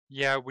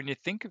 Yeah, when you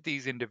think of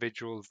these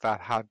individuals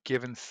that have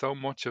given so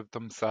much of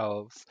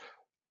themselves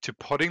to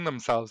putting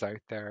themselves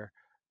out there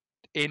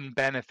in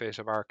benefit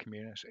of our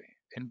community,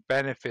 in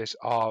benefit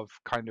of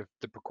kind of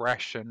the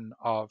progression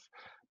of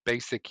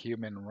basic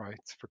human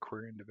rights for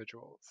queer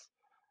individuals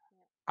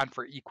and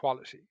for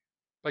equality.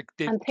 Like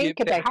And think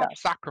they about have that.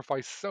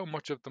 sacrificed so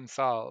much of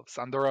themselves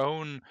and their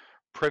own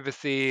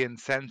privacy and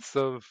sense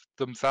of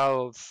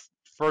themselves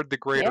for the Yeah.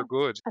 greater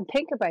good. And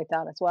think about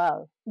that as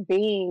well.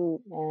 Being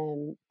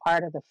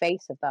part of the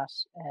face of that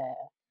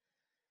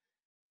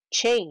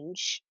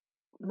change,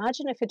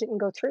 imagine if it didn't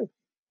go through.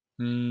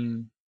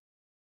 Mm.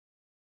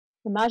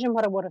 Imagine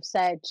what it would have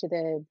said to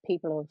the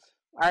people of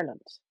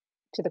Ireland,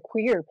 to the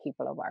queer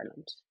people of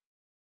Ireland,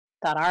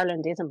 that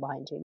Ireland isn't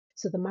behind you.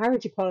 So the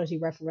marriage equality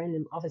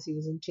referendum obviously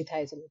was in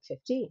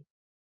 2015.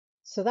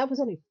 So that was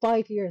only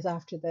 5 years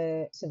after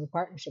the Civil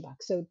Partnership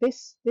Act. So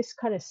this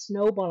kind of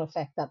snowball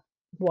effect that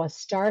was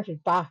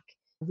started back,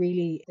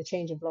 really the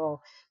change of law,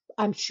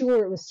 I'm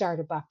sure it was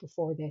started back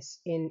before this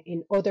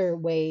in other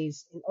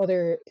ways, in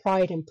other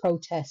pride and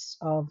protests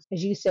of,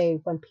 as you say,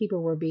 when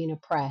people were being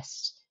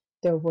oppressed.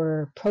 There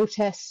were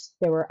protests,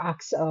 there were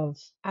acts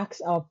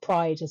of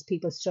pride as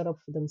people stood up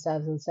for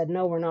themselves and said,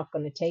 no, we're not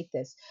going to take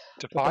this.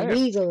 But the Defiance,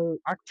 legal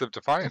acts of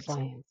defiance.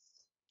 defiance,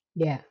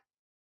 yeah,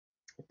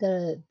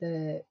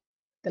 the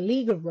the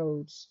legal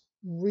roads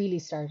really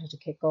started to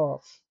kick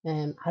off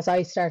as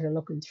I started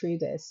looking through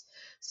this.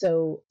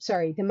 So,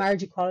 sorry, the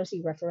marriage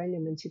equality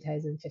referendum in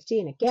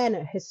 2015, again,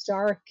 a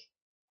historic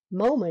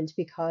moment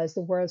because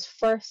the world's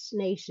first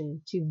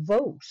nation to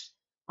vote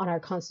on our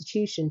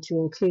constitution to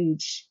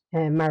include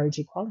marriage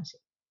equality,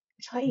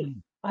 which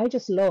Mm. I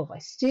just love. I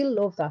still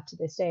love that to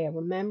this day. I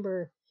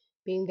remember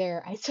being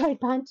there outside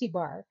Panty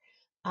Bar,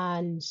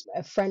 and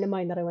a friend of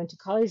mine that I went to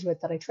college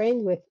with, that I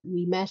trained with,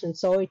 we met and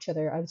saw each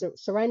other. I was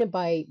surrounded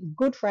by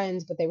good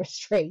friends, but they were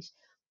straight.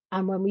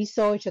 And when we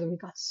saw each other, we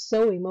got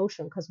so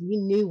emotional because we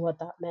knew what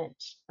that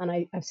meant.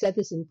 And I've said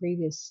this in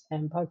previous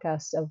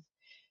podcasts of,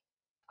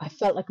 I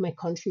felt like my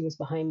country was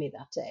behind me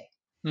that day.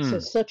 So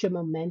Mm. such a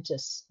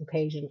momentous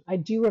occasion. I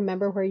do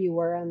remember where you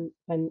were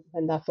when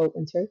that vote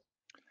went through.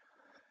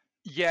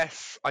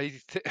 Yes,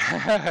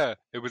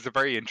 it was a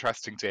very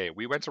interesting day.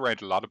 We went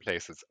around a lot of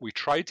places. We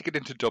tried to get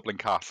into Dublin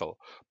Castle,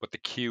 but the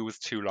queue was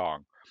too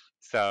long.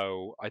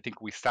 So I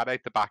think we sat out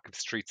the back of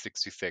Street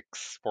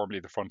 66, formerly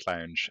the Front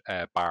Lounge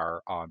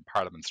bar on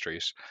Parliament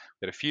Street.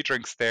 We had a few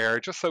drinks there,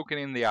 just soaking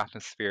in the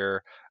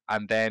atmosphere.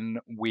 And then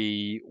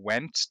we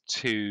went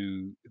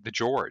to the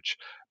George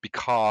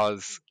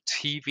because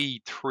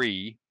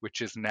TV3, which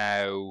is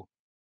now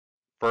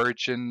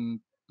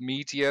Virgin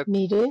Media,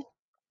 Media?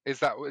 is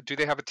that, do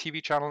they have a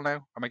TV channel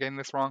now? Am I getting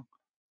this wrong?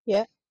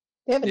 Yeah.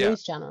 They have a Yeah.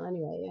 news channel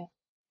anyway, yeah.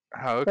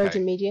 Oh, okay.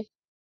 Virgin Media.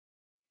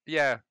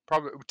 Yeah,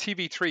 probably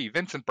TV3.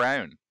 Vincent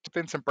Brown.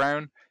 Vincent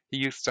Brown. He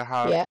used to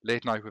have Yeah.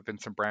 Late Night with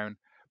Vincent Brown.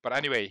 But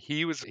anyway,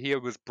 he was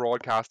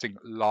broadcasting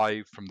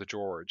live from the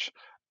George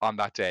on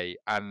that day,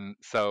 and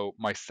so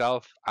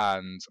myself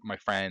and my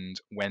friend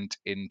went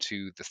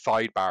into the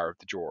sidebar of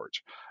the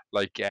George,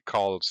 like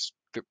called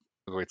the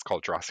way it's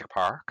called Jurassic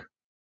Park.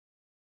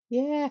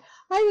 Yeah.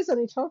 I was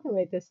only talking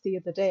about this the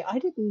other day. I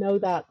didn't know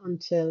that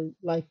until,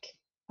 like,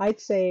 I'd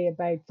say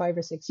about 5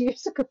 or 6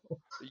 years ago.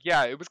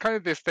 Yeah, it was kind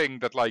of this thing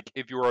that, like,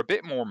 if you were a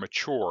bit more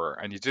mature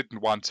and you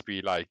didn't want to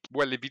be like,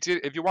 well,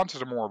 if you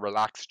wanted a more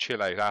relaxed,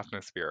 chill out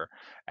atmosphere,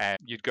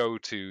 you'd go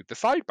to the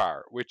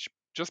sidebar, which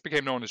just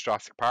became known as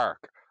Jurassic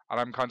Park. And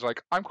I'm kind of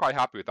like, I'm quite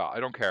happy with that. I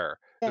don't care.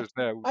 Yeah. There's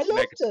no I loved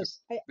negative.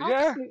 it. I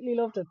Yeah, absolutely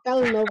loved it.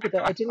 Fell in love with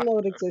it. I didn't know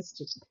it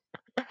existed.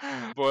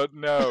 but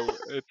no,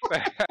 it's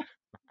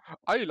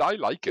I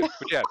like it.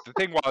 But yeah, the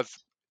thing was,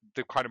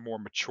 the kind of more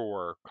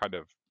mature kind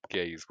of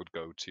gays would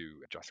go to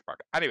Jurassic Park.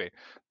 Anyway,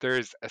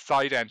 there's a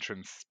side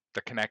entrance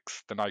that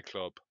connects the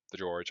nightclub, the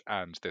George,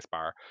 and this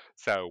bar.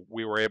 So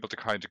we were able to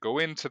kind of go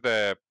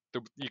into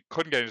you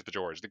couldn't get into the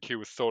George. The queue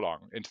was so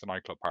long into the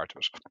nightclub part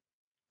of it.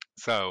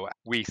 So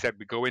we said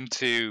we go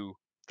into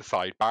the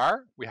side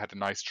bar. We had a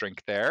nice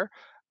drink there.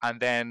 And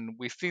then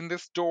we seen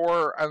this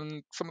door,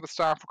 and some of the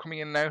staff were coming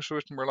in and out of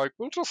it, and we're like,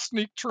 we'll just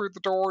sneak through the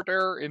door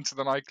there into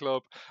the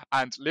nightclub.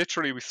 And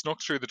literally, we snuck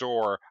through the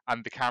door,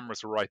 and the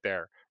cameras were right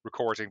there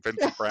recording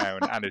Vincent Brown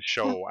and his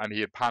show, and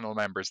he had panel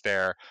members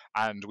there.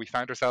 And we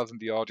found ourselves in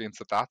the audience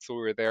at that, so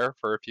we were there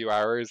for a few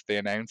hours. They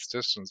announced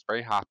it, and it was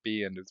very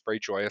happy, and it was very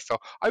joyous. So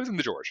I was in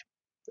the George,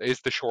 is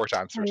the short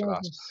answer I to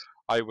love that. it.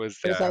 I was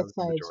It was in the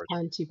outside George.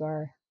 Panty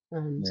Bar,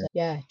 and Yeah.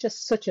 yeah,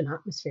 just such an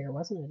atmosphere,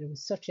 wasn't it? It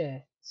was such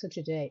a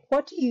day.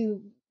 What do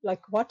you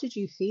like? What did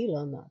you feel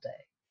on that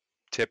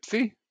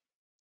Tipsy?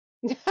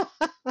 day?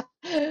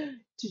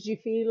 Did you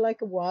feel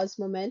like it was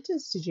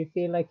momentous? Did you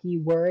feel like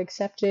you were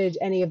accepted?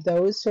 Any of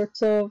those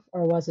sorts of,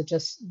 or was it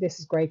just, this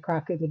is great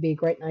crack? It'll be a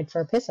great night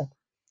for a piss up.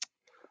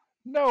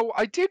 No,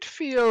 I did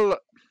feel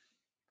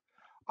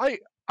I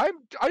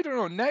I don't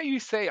know. Now you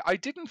say, I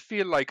didn't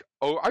feel like,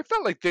 I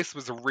felt like this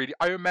was a really.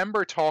 I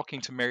remember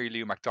talking to Mary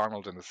Lou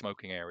McDonald in the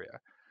smoking area,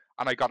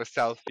 and I got a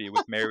selfie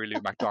with Mary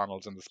Lou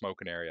McDonald in the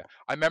smoking area.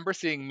 I remember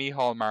seeing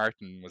Micheál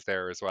Martin was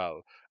there as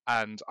well,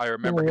 and I No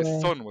remember his way.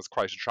 son was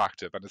quite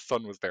attractive, and his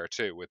son was there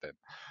too with him.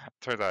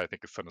 Turns out I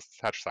think his son is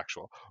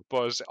heterosexual,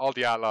 but all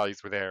the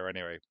allies were there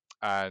anyway.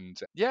 And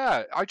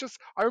yeah,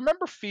 I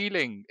remember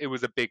feeling it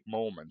was a big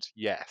moment.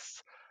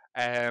 Yes.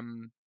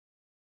 Um,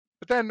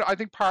 but then I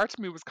think part of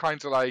me was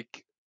kind of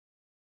like,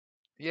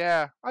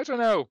 yeah, I don't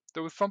know.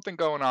 There was something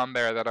going on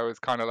there that I was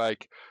kind of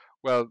like,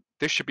 well,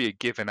 this should be a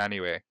given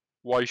anyway.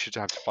 Why should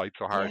you have to fight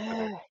so hard for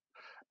this?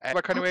 Yeah,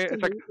 Like kind of way,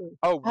 it's like, absolutely.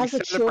 oh, we As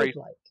it should, celebrate.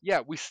 like.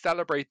 Yeah, we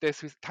celebrate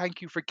this.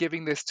 Thank you for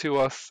giving this to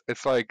us.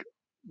 It's like,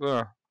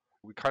 ugh,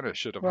 we kind of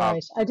should have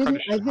Right. I we kind of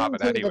didn't I should have didn't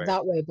it think of it anyway.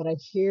 that way, but I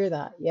hear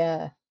that.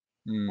 Yeah.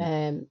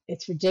 Mm.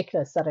 It's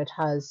ridiculous that it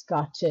has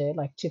got to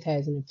like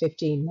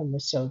 2015 when we're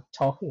still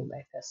talking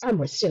about this. And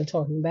we're still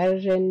talking about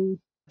it in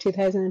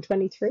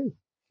 2023.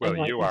 Well,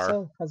 And you rightly are.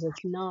 so, because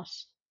it's not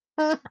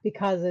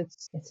because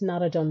it's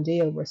not a done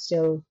deal. We're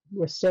still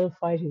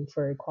fighting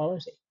for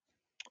equality.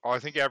 Oh, I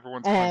think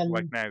everyone's kind of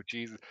like Um now,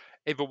 Jesus.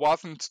 If it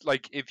wasn't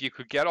like if you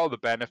could get all the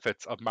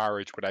benefits of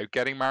marriage without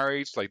getting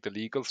married, like the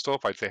legal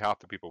stuff, I'd say half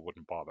the people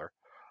wouldn't bother.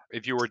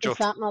 If you were is just,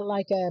 that not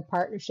like a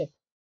partnership,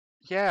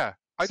 yeah,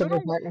 I don't civil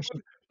know, partnership?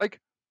 like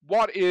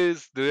what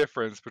is the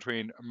difference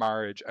between a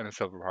marriage and a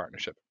civil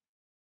partnership?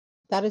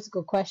 That is a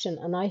good question.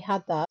 And I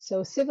had that.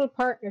 So civil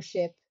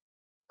partnership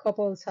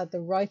couples had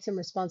the rights and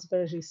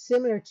responsibilities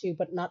similar to,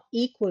 but not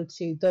equal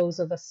to, those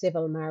of a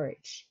civil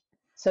marriage.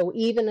 So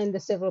even in the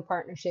civil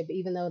partnership,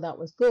 even though that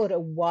was good,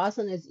 it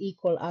wasn't as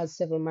equal as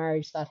civil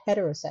marriage that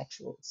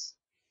heterosexuals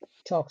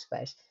talked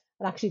about.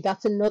 And actually,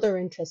 that's another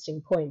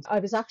interesting point. I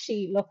was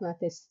actually looking at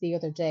this the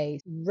other day.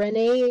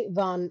 Renee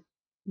von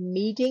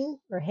Meeding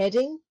or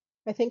Heading,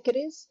 I think it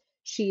is.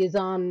 She is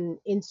on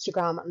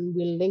Instagram, and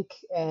we'll link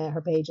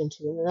her page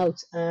into the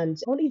notes. And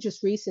only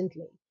just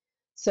recently,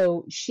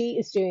 so she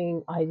is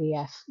doing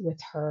IVF with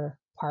her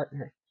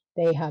partner.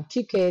 They have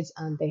two kids,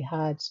 and they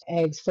had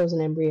eggs, frozen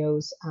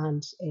embryos,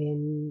 and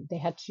they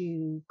had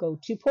to go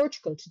to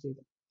Portugal to do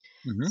them.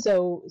 Hmm.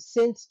 So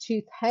since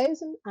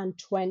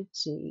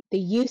 2020, the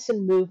use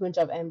and movement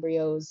of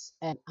embryos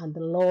and the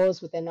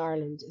laws within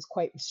Ireland is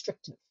quite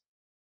restrictive.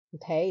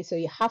 Okay, so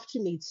you have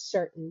to meet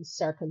certain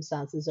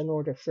circumstances in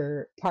order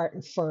for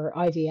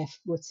IVF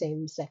with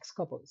same-sex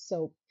couples.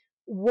 So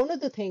one of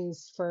the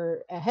things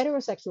for a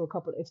heterosexual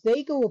couple, if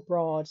they go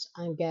abroad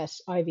and get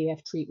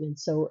IVF treatment,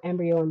 so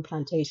embryo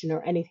implantation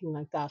or anything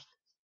like that,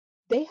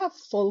 they have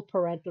full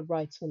parental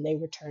rights when they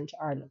return to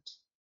Ireland.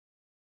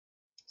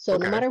 So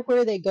no Okay. matter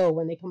where they go,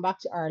 when they come back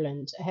to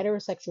Ireland, a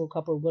heterosexual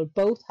couple will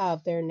both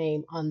have their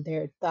name on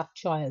that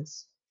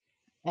child's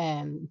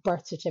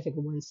birth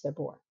certificate once they're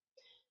born.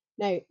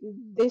 Now,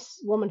 this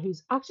woman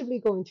who's actively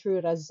going through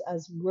it as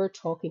we're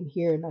talking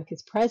here, like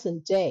it's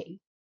present day,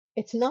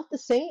 it's not the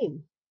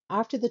same.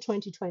 After the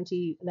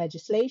 2020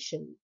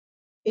 legislation,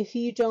 if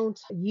you don't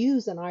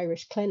use an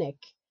Irish clinic,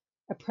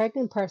 a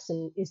pregnant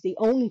person is the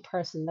only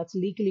person that's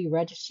legally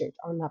registered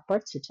on that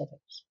birth certificate.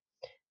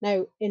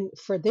 Now, in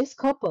for this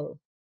couple,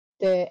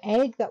 the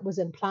egg that was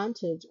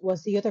implanted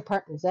was the other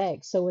partner's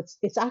egg. So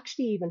it's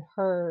actually even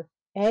her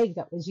egg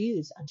that was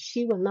used, and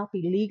she will not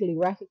be legally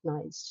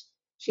recognized.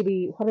 She'll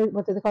be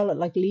what do they call it?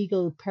 Like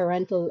legal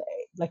parental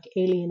like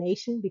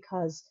alienation,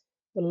 because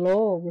the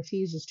law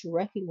refuses to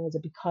recognize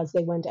it because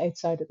they went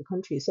outside of the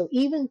country. So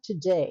even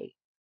today,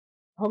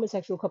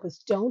 homosexual couples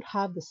don't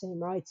have the same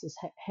rights as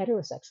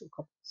heterosexual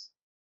couples.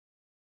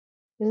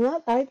 And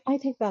I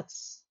think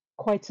that's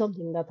quite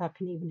something that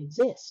can even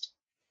exist.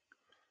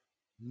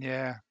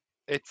 Yeah.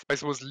 It's, I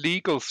suppose,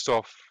 legal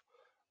stuff.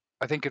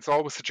 I think it's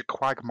always such a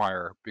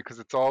quagmire because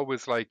it's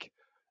always like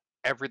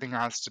everything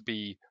has to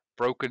be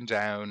broken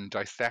down,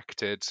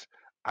 dissected,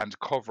 and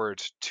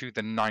covered to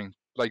the ninth,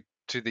 like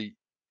to the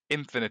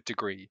infinite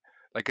degree.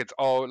 Like it's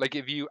all like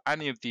if you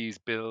any of these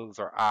bills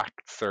or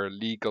acts or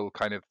legal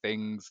kind of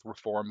things,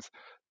 reforms,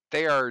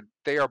 they are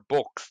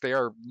books, they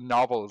are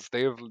novels,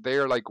 they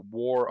are like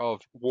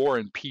war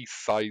and peace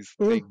size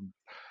Mm. things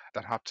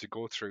that have to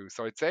go through.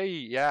 So I'd say,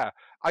 yeah,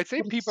 I'd say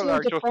But it's people so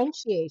are just,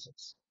 differentiated.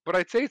 but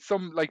I'd say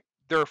some like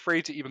they're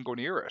afraid to even go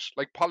near it,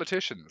 like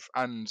politicians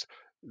and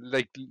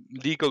like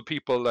legal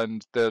people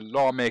and the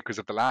lawmakers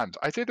of the land.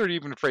 I'd say they're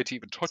even afraid to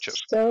even touch it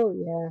So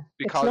yeah, it's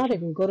because not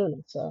even good enough.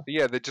 So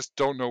yeah, they just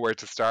don't know where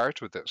to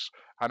start with it.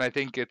 And I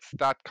think it's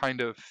that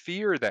kind of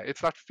fear that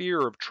it's that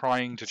fear of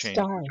trying to change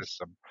the start,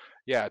 system.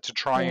 Yeah, to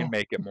try yeah, and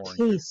make it but more please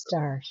inclusive.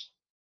 start.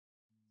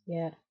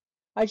 Yeah,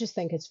 I just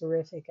think it's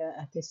horrific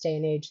at this day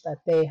and age that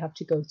they have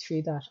to go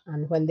through that,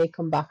 and when they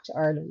come back to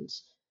Ireland,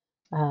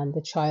 and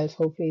the child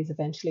hopefully is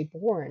eventually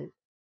born,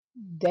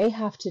 they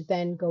have to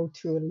then go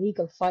through a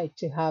legal fight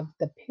to have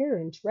the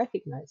parent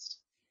recognized.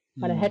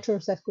 On a Hmm.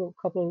 heterosexual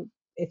couple,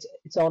 it's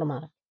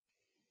automatic.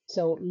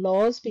 So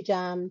laws be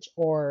damned,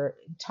 or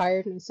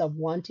tiredness of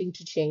wanting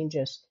to change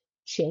it,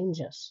 change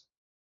it.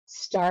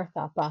 Start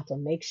that battle.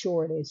 Make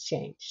sure it is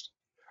changed.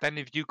 Then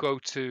if you go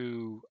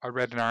to, I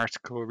read an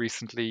article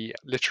recently,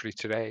 literally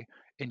today,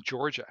 in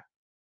Georgia,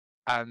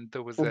 and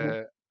there was Hmm.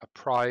 a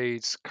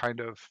pride kind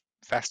of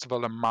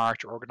festival and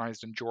march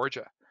organized in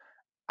Georgia,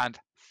 and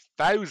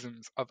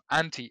thousands of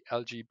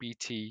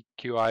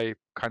anti-LGBTQI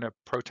kind of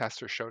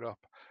protesters showed up.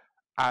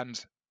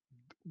 And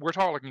we're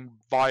talking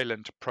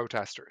violent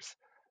protesters,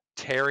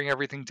 tearing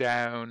everything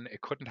down.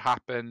 It couldn't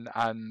happen.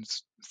 And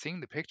seeing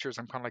the pictures,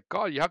 I'm kind of like,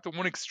 God, you have the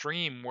one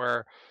extreme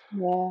where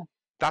Yeah.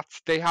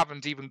 they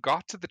haven't even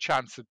got to the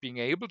chance of being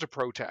able to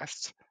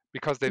protest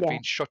because they've Yeah.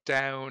 been shut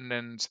down,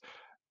 and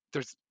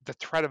there's the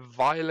threat of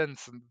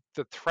violence and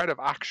the threat of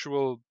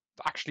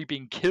actually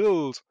being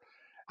killed.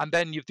 And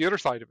then you have the other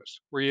side of it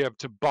where you have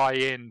to buy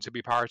in to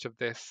be part of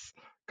this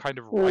kind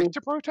of right Mm.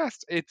 to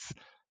protest.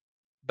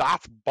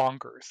 That's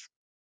bonkers.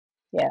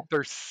 Yeah.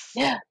 There's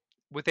Yeah.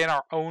 within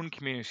our own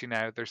community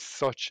now, there's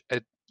such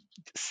a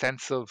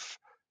sense of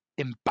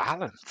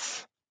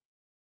imbalance.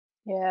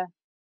 Yeah.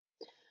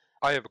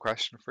 I have a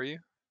question for you.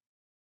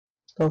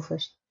 Go for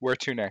it. Where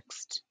to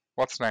next?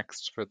 What's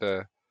next for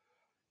the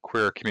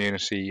queer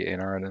community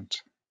in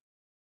Ireland?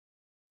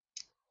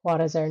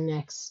 What is our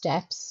next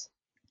steps?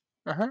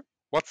 Uh-huh.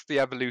 What's the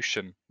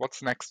evolution?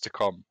 What's next to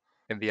come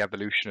in the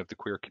evolution of the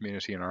queer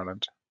community in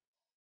Ireland?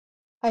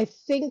 I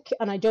think,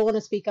 and I don't want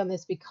to speak on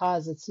this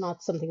because it's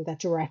not something that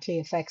directly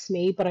affects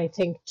me, but I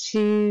think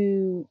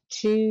two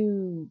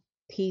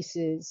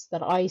pieces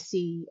that I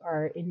see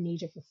are in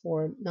need of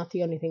reform, not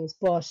the only things,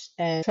 but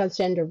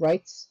transgender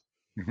rights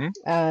Mm-hmm.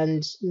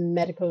 and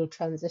medical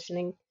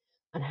transitioning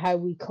and how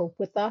we cope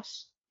with that.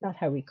 Not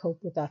how we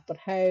cope with that, but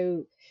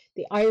how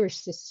the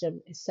Irish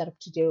system is set up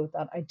to deal with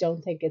that. I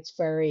don't think it's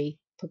very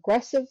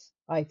progressive.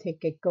 I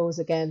think it goes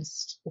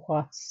against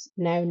what's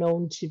now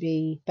known to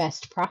be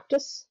best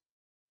practice.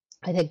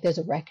 I think there's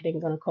a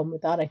reckoning going to come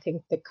with that. I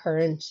think the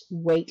current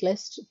wait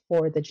list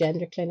for the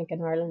gender clinic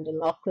in Ireland in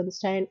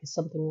Loughlinstown is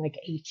something like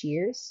 8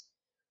 years,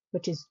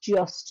 which is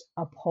just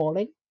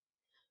appalling.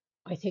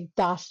 I think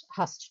that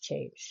has to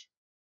change.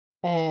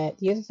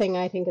 The other thing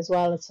I think as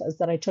well is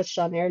that I touched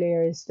on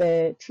earlier is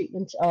the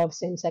treatment of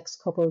same sex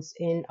couples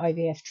in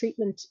IVF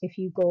treatment if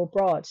you go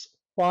abroad.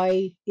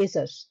 Why is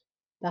it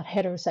that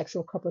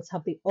heterosexual couples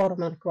have the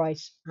automatic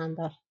right and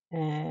that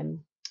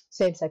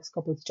same sex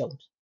couples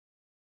don't?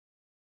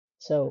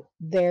 So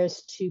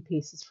there's two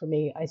pieces for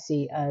me I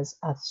see as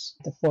at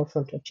the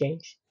forefront of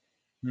change.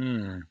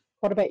 Hmm.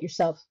 What about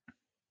yourself?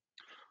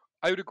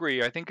 I would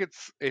agree. I think it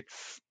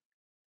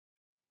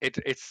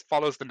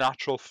follows the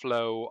natural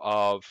flow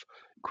of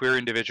queer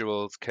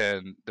individuals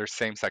there's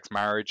same sex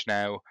marriage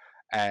now.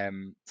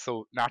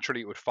 So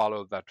naturally it would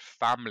follow that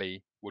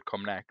family would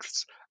come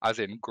next, as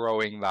in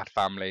growing that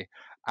family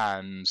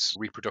and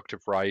reproductive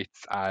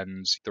rights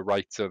and the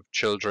rights of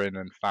children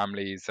and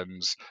families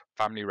and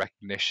family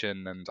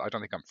recognition. And I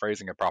don't think I'm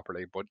phrasing it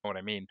properly, but you know what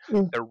I mean.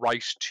 Mm. The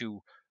right to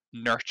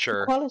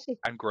nurture Equality.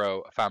 and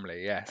grow a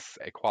family. Yes,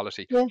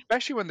 equality, Yeah.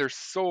 especially when there's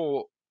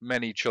so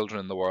many children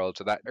in the world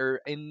that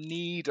are in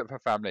need of a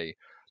family.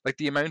 Like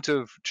the amount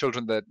of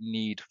children that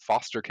need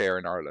foster care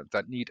in Ireland,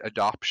 that need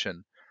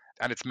adoption,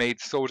 and it's made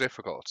so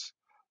difficult.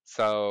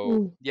 So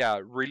Mm. yeah,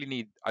 really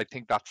need. I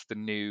think that's the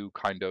new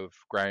kind of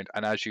ground.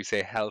 And as you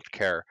say,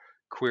 healthcare,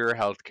 queer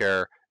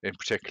healthcare in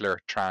particular,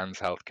 trans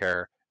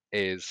healthcare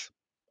is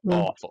Mm.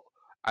 awful,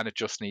 and it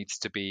just needs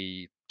to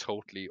be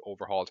totally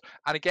overhauled.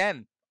 And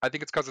again, I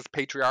think it's because it's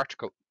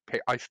patriarchal.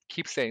 I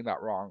keep saying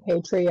that wrong.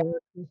 Patriarchy.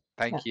 Yeah.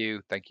 Thank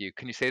you. Thank you.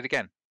 Can you say it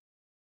again?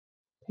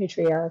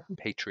 Patriarchy.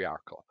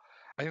 Patriarchal.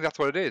 I think that's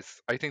what it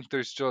is. I think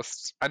there's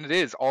just, and it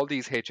is, all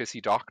these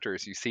HSE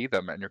doctors, you see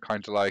them and you're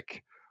kind of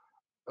like,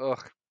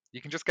 ugh,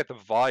 you can just get the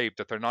vibe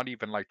that they're not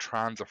even like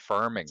trans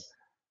affirming.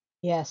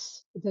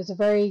 Yes. There's a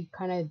very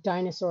kind of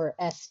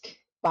dinosaur-esque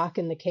back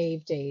in the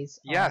cave days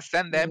Yeah, of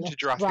send them to let's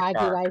Jurassic drag you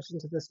Park. out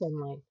into the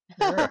sunlight.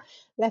 Yeah.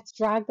 Let's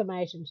drag them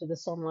out into the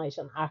sunlight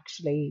and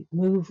actually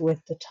move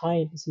with the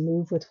times,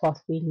 move with what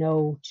we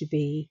know to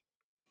be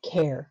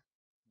care,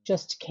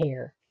 just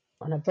care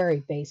on a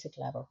very basic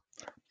level.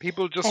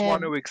 People just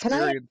want to Can I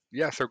experience.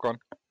 Yes, they're gone.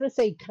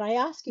 say, can I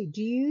ask you,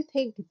 do you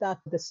think that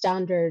the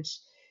standard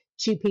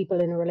two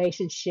people in a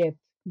relationship,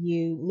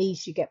 you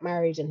meet, you get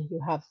married, and you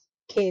have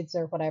kids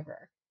or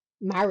whatever,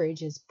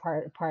 marriage is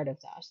part of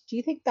that? Do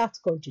you think that's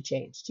going to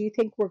change? Do you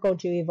think we're going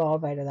to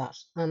evolve out of that?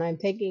 And I'm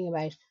thinking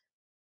about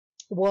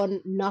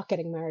one, not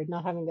getting married,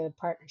 not having the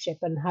partnership,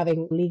 and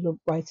having legal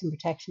rights and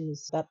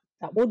protections that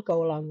would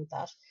go along with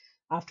that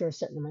after a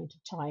certain amount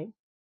of time,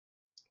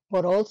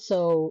 but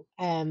also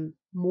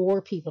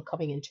more people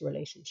coming into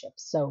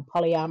relationships. So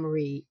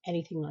polyamory,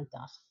 anything like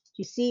that. Do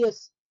you see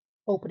us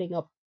opening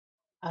up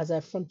as a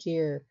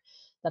frontier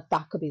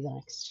that could be the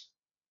next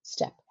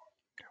step?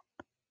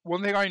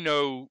 One thing I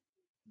know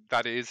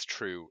that is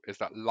true is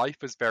that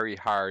life is very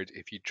hard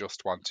if you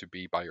just want to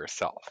be by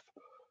yourself.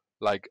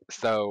 Like,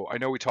 so I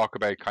know we talk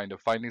about kind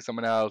of finding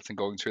someone else and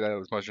going through that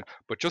as much,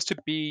 but just to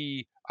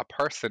be a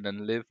person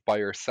and live by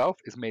yourself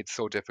is made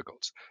so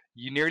difficult.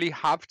 You nearly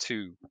have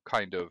to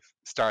kind of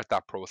start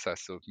that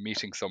process of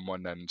meeting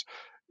someone, and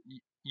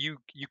you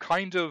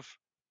kind of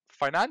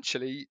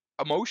financially,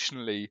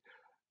 emotionally,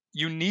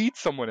 you need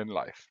someone in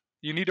life.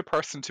 You need a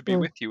person to be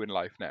Mm. with you in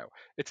life now.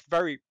 It's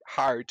very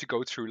hard to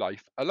go through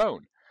life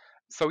alone.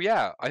 So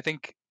yeah, I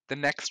think the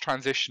next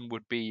transition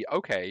would be,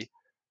 okay,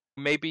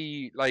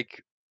 maybe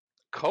like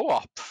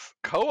co-ops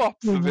of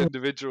Mhm.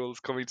 individuals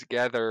coming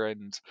together.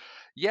 And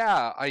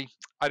yeah, I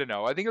don't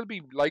know, I think it'll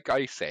be, like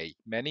I say,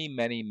 many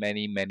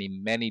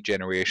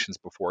generations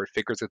before it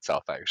figures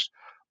itself out.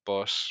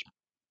 But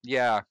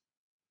yeah,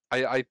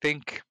 I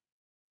think,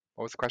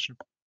 what was the question?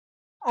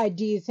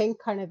 Do you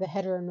think kind of the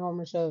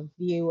heteronormative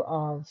view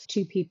of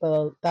two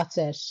people, that's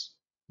it,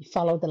 you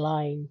follow the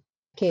line,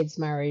 kids,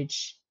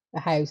 marriage, a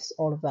house,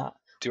 all of that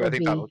Do I would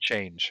think that'll be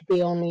change?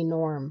 the only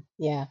norm?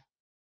 Yeah.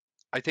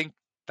 I think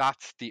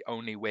that's the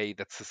only way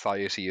that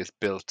society is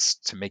built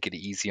to make it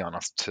easy on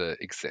us to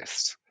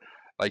exist.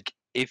 Like,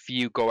 if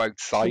you go To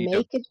outside of,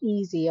 make it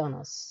easy on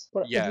us.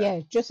 But yeah, yeah,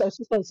 I was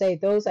just going to say,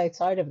 those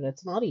outside of it,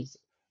 it's not easy.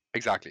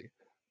 exactly,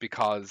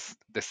 because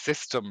the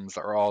systems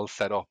are all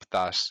set up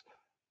that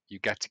you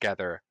get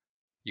together,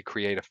 you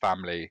create a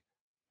family,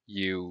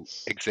 you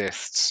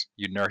exist,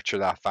 you nurture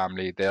that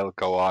family, they'll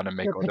go on and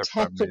make You're other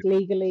protected families.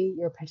 legally,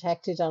 you're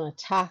protected on a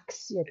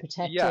tax, you're Yeah,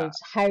 protected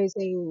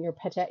housing,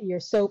 you're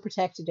so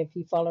protected if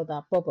you follow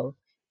that bubble.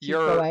 If you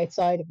go you're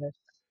outside of it.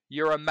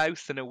 you're a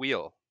mouse in a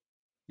wheel.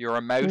 You're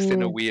a mouse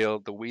in a Mm. wheel,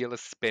 the wheel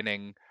is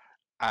spinning,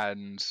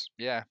 and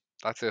yeah,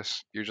 that's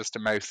it. You're just a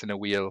mouse in a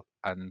wheel,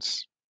 and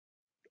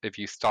if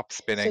you stop So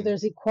spinning,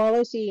 there's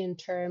equality in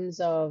terms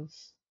of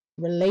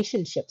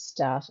relationship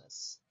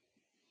status.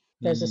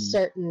 There's a mm,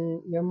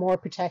 certain, you're more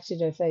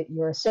protected if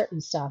you're a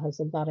certain status,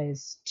 and that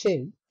is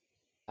two,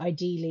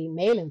 ideally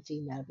male and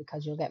female,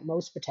 because you'll get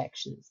most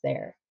protections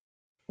there.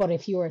 But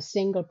if you're a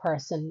single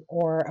person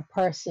or a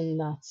person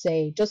that,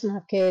 say, doesn't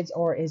have kids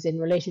or is in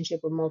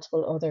relationship with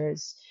multiple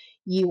others,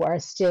 you are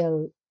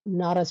still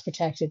not as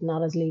protected,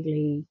 not as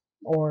legally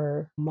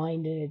or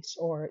minded,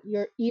 or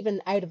you're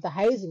even out of the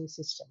housing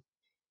system.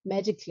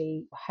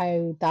 Medically,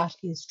 how that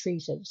is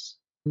treated.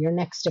 Your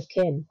next of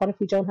kin. What if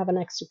we don't have a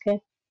next of kin?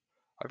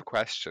 I have a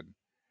question.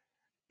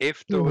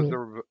 If there was Hmm.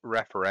 a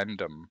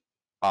referendum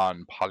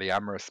on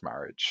polyamorous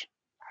marriage,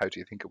 how do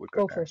you think it would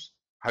go Go for down? it.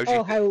 How do you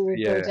Oh, think? how it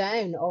would go Yeah.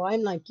 down. Oh,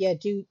 I'm like, yeah,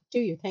 do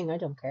your thing. I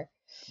don't care.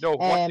 No,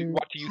 what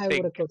do you How would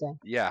think? it go down?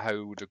 Yeah,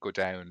 how would it go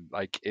down?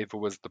 Like, if it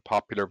was the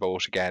popular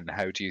vote again,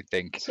 how do you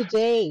think?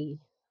 Today,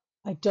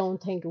 I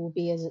don't think it would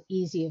be as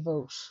easy a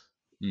vote.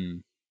 Hmm.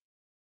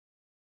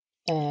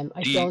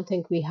 I Do you, don't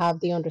think we have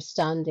the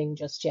understanding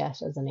just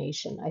yet as a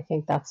nation. I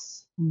think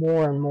that's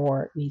more and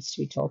more needs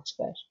to be talked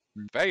about.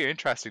 very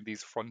interesting,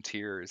 these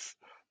frontiers,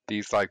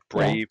 these like Yeah.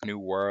 brave new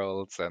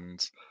worlds, and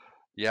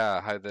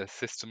yeah, how the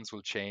systems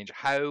will change.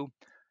 How,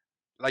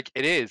 like,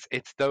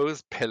 it's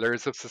those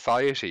pillars of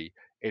society.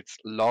 It's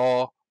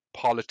law,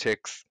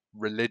 politics,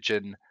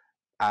 religion,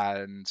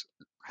 and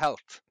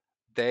health.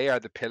 They are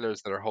the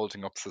pillars that are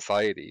holding up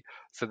society.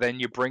 So then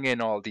you bring in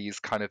all these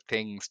kind of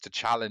things to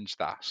challenge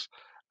that.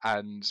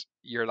 And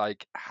you're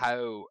like,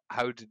 how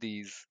do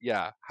these,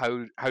 yeah,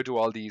 how do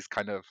all these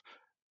kind of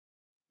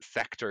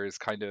sectors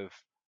kind of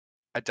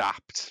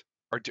adapt,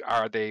 or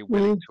are they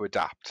willing Mm. to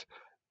adapt?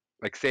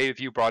 Like, say if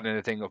you brought in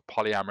a thing of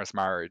polyamorous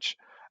marriage,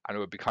 and it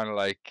would be kind of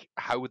like,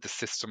 how would the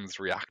systems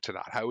react to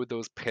that? How would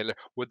those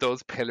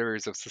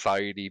pillars of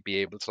society be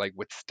able to like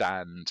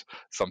withstand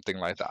something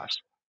like that?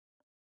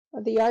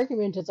 The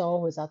argument is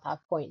always at that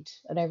point,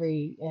 at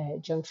every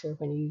juncture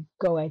when you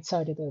go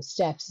outside of those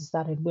steps, is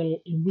that it will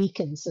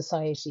weaken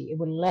society, it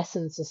will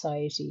lessen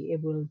society,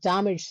 it will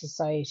damage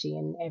society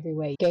in every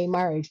way. Gay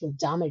marriage will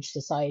damage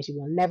society,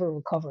 will never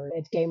recover.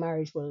 Gay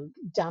marriage will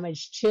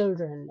damage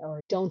children,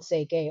 or don't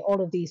say gay,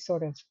 all of these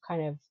sort of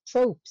kind of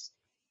tropes.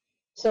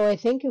 So I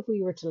think if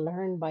we were to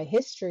learn by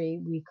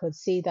history, we could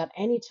see that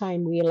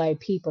anytime we allow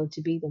people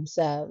to be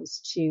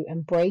themselves, to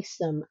embrace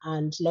them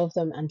and love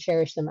them and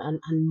cherish them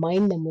and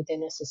mind them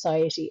within a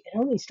society, it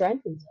only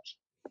strengthens it.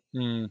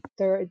 Hmm.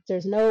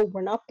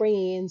 We're not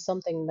bringing in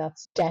something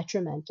that's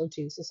detrimental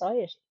to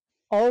society.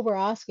 All we're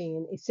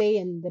asking, say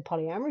in the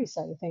polyamory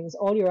side of things,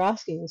 all you're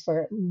asking is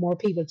for more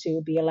people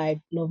to be allowed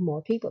to love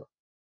more people.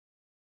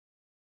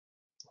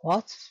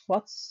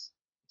 What's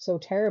so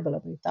terrible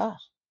about that?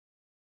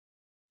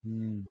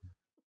 Hmm.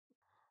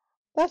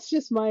 That's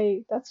just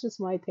my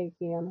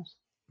thinking on it.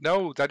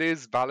 No, that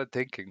is valid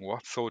thinking.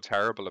 What's so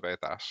terrible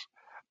about that?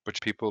 But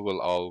people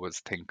will always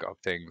think of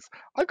things.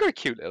 I've got a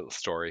cute little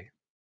story.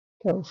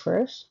 Go for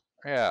it.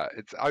 Yeah,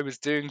 I was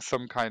doing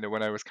some kind of,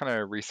 when I was kind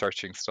of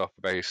researching stuff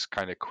about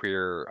kind of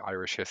queer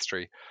Irish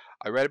history,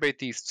 I read about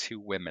these two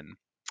women,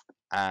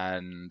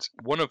 and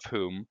one of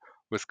whom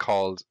was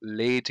called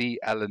Lady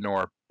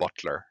Eleanor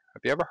Butler.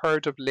 Have you ever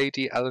heard of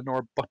Lady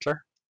Eleanor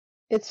Butler?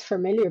 It's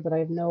familiar, but I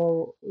have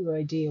no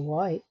idea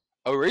why.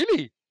 Oh,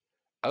 really?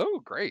 Oh,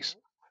 great.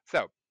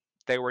 So,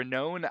 they were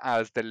known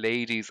as the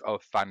Ladies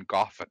of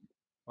Llangollen,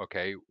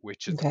 okay,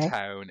 which is a Okay.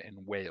 town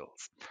in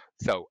Wales.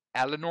 So,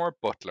 Eleanor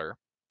Butler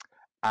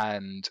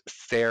and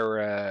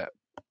Sarah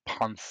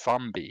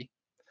Ponsonby,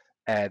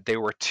 they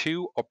were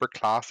two upper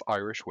class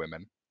Irish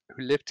women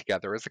who lived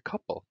together as a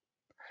couple.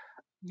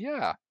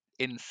 Yeah,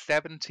 in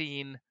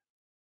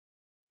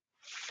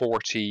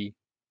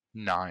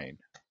 1749.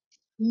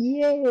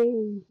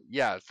 Yay.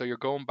 Yeah, so you're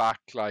going back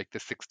like the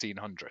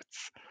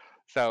 1600s.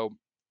 So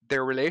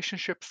their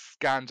relationship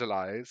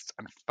scandalized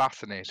and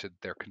fascinated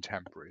their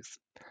contemporaries.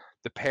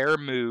 The pair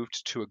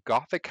moved to a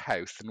Gothic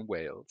house in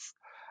Wales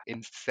in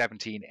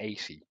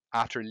 1780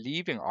 after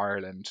leaving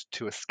Ireland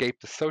to escape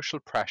the social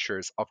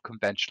pressures of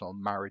conventional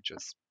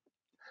marriages.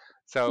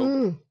 So,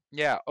 Mm.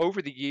 yeah,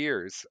 over the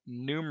years,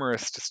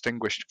 numerous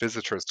distinguished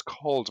visitors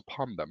called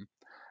upon them.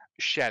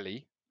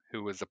 Shelley,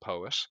 who was a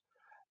poet,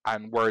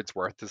 and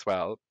Wordsworth as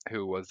well,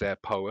 who was a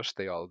poet.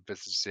 They all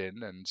visited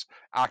in, and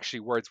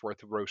actually,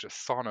 Wordsworth wrote a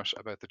sonnet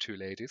about the two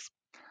ladies.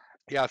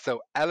 Yeah,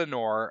 so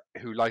Eleanor,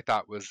 who like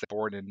that was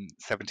born in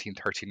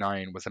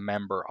 1739, was a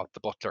member of the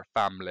Butler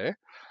family,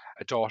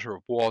 a daughter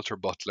of Walter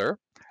Butler,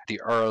 the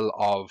Earl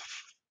of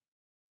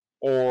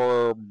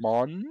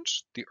Ormond.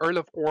 The Earl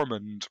of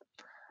Ormond.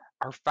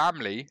 Her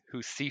family,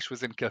 whose seat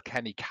was in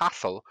Kilkenny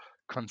Castle,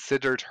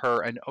 considered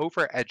her an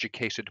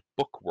overeducated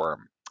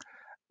bookworm.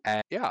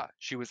 Yeah,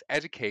 she was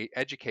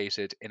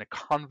educated in a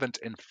convent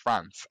in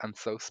France and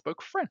so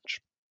spoke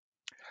French.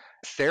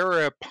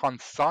 Sarah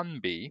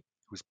Ponsonby,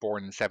 who was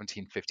born in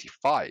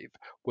 1755,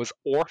 was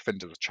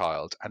orphaned as a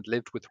child and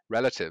lived with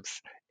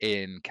relatives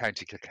in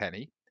County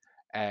Kilkenny.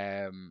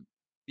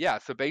 Yeah,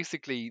 so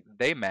basically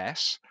they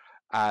met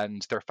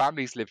and their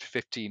families lived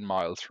 15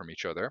 miles from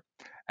each other.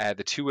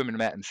 The two women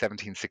met in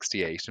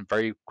 1768 and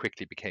very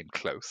quickly became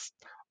close.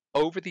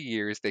 Over the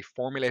years, they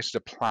formulated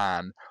a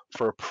plan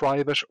for a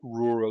private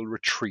rural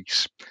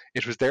retreat.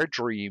 It was their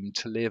dream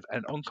to live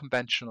an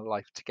unconventional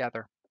life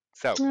together.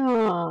 So,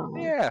 Oh,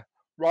 yeah,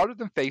 rather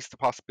than face the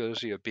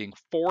possibility of being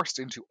forced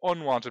into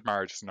unwanted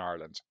marriages in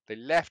Ireland, they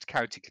left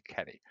County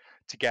Kilkenny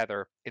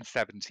together in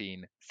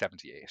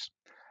 1778.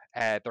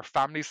 Their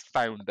families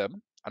found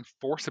them and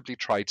forcibly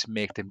tried to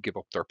make them give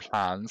up their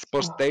plans,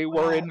 but oh they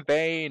were wow. in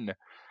vain.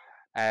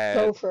 Uh,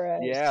 Go for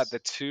it. yeah, the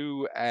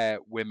two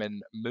women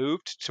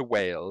moved to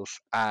Wales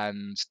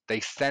and they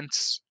sent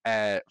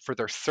for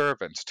their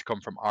servant to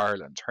come from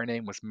Ireland. Her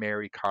name was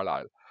Mary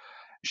Carlyle.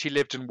 She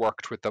lived and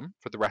worked with them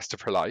for the rest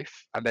of her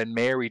life, and then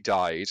Mary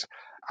died,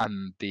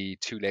 and the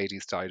two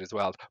ladies died as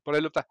well. But I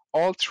love that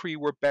all three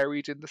were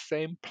buried in the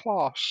same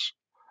plot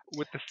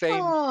with the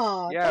same,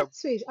 Oh, yeah,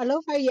 that's sweet. I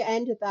love how you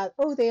ended that.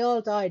 Oh, they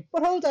all died.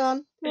 But hold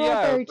on, they're all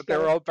yeah, buried but they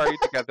were together. all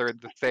buried together in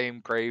the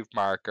same grave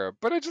marker.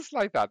 But I just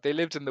like that. They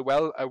lived in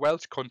a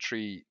Welsh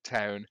country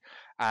town,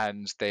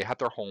 and they had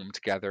their home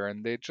together,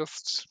 and they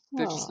just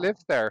Oh,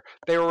 lived there.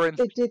 They were in,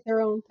 they did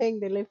their own thing.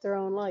 They lived their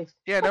own life.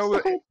 yeah, That's the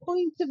no, whole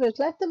point of it.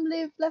 Let them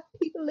live. Let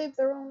people live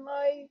their own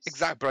lives.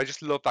 exactly, but I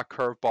just love that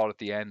curveball at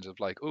the end of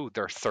like, oh,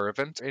 their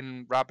servant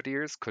in Rabbit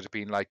Ears could have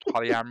been like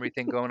polyamory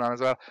thing going on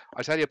as well.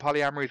 I tell you,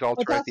 polyamory is all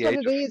But throughout that's the what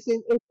age it of. is.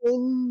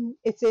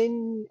 It's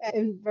in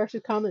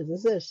inverted commas,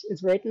 is it?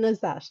 It's written as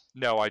that.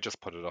 No, I just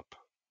put it up.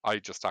 I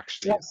just Yeah,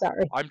 actually,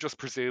 sorry. I'm just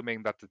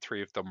presuming that the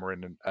three of them were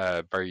in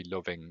a very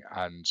loving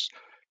and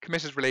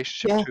committed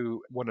relationship Yeah.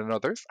 to one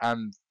another's,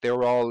 and they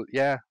were all,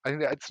 yeah. I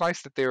think that it's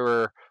nice that they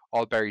were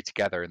all buried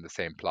together in the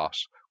same plot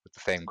with the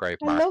same grave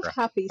I love marker.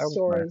 happy That was nice.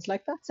 stories.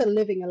 Like that's a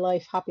living a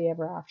life happy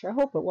ever after. I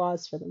hope it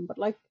was for them, but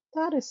like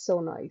that is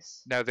so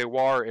nice. Now they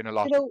were in a You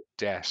lot of know,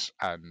 debt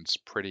and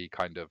pretty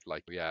kind of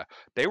like, yeah,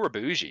 they were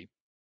bougie.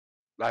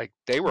 Like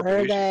they were were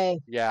bougie. they?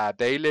 Yeah,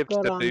 they lived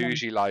Good the on them.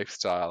 bougie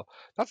lifestyle.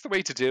 That's the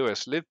way to do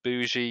it. Live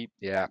bougie.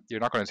 Yeah, you're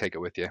not going to take it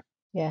with you.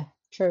 Yeah,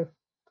 true.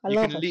 I You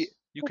love can it. leave.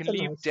 You That's can a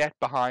leave nice. debt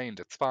behind.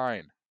 It's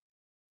fine,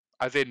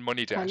 as in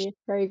money Can debt. you?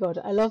 Very good.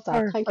 I love that.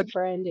 Sure. Thank you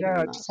for ending Yeah, on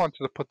I that. just wanted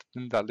to put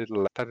in that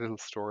little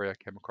story I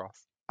came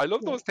across. I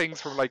love Yeah. those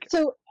things from like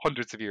So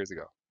hundreds of years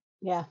ago.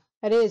 yeah,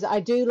 it is. I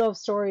do love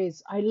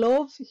stories. I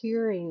love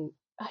hearing.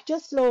 I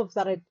just love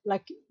that I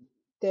like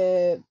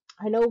the.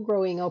 I know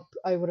growing up,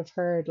 I would have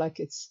heard like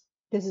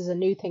this is a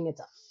new thing.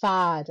 It's a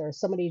fad, or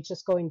somebody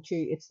just going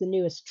through. It's the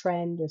newest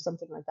trend, or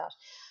something like that.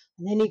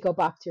 And then you go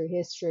back through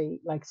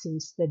history, like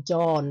since the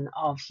dawn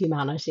of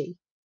humanity,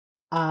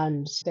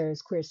 and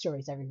there's queer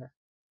stories everywhere.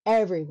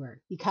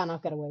 Everywhere. You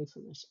cannot get away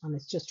from it. And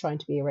it's just trying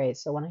to be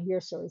erased. So when I hear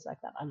stories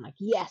like that, I'm like,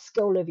 yes,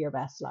 go live your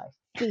best life.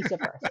 Peace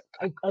of earth.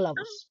 I love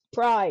it.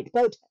 Pride,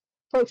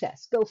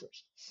 protest, go for it.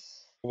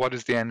 What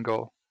is the end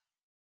goal?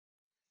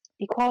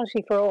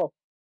 Equality for all.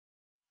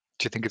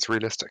 Do you think it's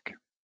realistic?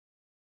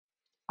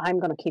 I'm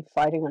going to keep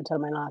fighting until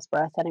my last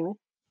breath anyway.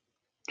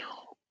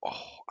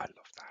 Oh, I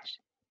love that.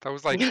 That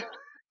was like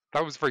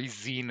that was very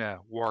Xena,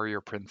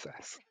 warrior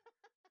princess.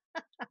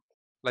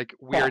 Like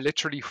we are Well,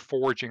 literally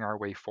forging our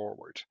way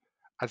forward.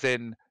 As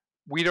in,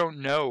 we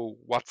don't know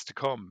what's to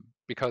come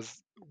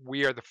because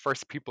we are the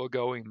first people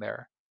going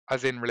there.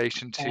 As in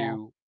relation yeah.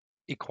 to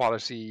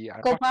equality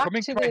and Go what's back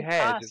coming to to my the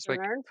head past is and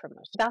like, learn from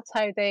it. That's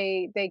how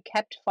they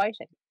kept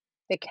fighting.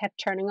 They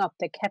kept turning up.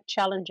 They kept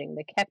challenging.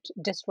 They kept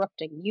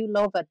disrupting. You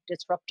love a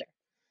disruptor,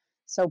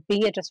 so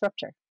be a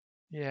disruptor.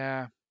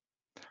 yeah.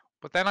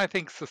 But then I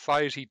think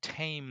society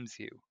tames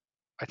you.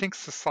 I think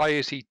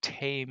society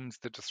tames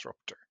the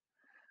disruptor.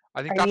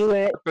 I think Are that's you the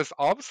a purpose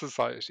of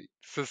society.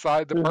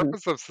 The hmm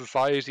purpose of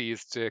society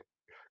is to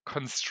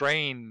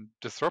constrain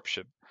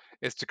disruption,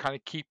 is to kind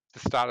of keep the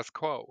status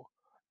quo.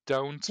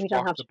 Don't we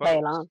don't rock have the to play boat.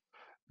 along,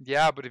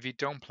 Yeah, but if you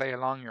don't play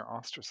along, you're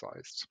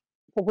ostracized.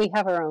 but we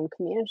have our own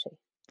community.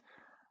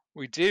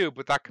 We do,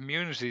 but that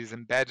community is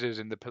embedded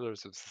in the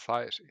pillars of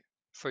society.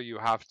 So you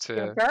have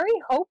You're to. very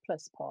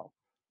hopeless, Paul.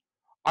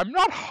 I'm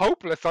not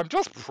hopeless. I'm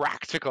just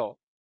practical.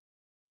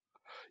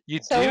 You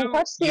So do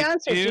what's the you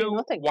answer? Do do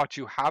nothing. what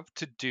you have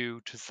to do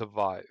to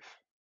survive.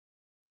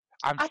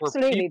 And for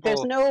Absolutely.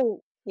 There's people,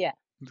 no, yeah.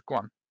 go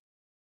on.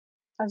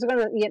 I was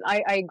gonna, yeah,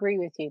 I agree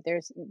with you.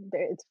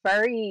 It's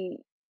very,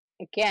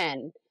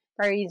 again,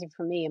 very easy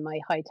for me in my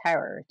high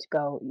tower to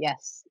go,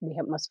 yes,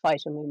 must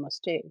fight and we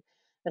must do.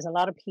 There's a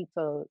lot of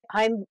people.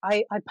 I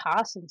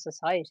pass in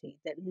society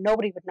that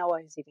nobody would know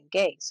I was even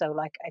gay. So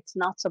like, it's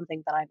not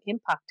something that I'm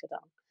impacted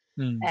on.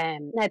 Hmm.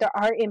 Now there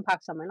are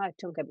impacts on my life.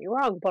 Don't get me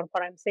wrong, but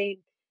what I'm saying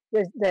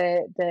is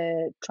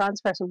the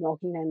trans person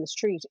walking down the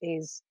street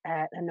is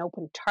an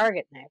open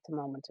target now at the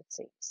moment. It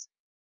seems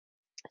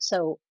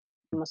so.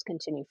 We must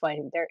continue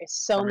fighting. There is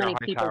so From your many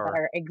high people that tower.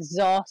 are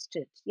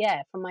exhausted.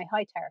 Yeah, from my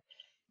high tower,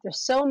 there's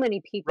so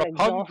many people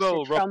exhausted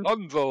Rapunzel, from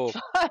Rapunzel.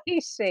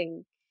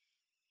 fighting.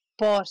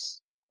 But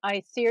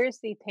I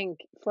seriously think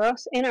for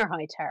us in our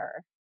high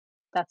tower,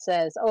 that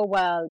says, "Oh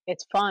well,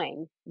 it's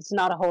fine. It's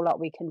not a whole lot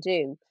we can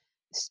do."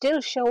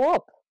 Still show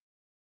up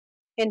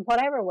in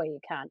whatever way you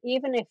can,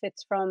 even if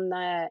it's from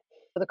the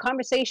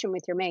conversation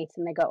with your mates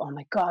and they go, "Oh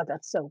my god,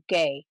 that's so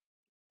gay."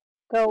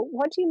 Go,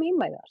 what do you mean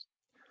by that?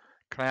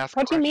 Can I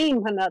ask a What do you question?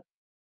 mean when that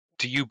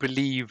Do you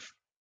believe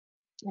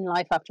in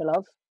life after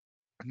love?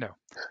 no?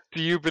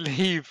 Do you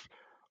believe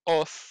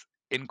us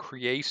in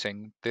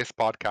creating this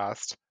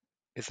podcast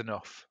is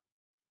enough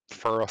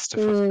for us to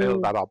fulfill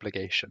Mm, that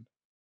obligation?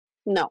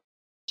 no.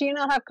 Do you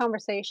not have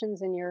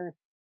conversations in your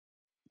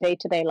day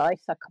to day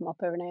life that come up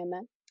every now and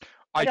then?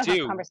 I I don't have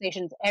do.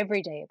 conversations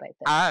every day about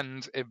this.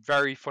 And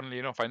very funnily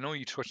enough, I know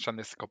you touched on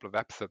this a couple of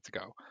episodes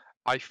ago.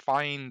 I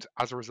find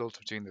as a result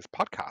of doing this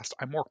podcast,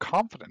 I'm more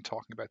confident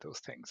talking about those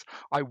things.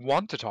 I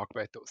want to talk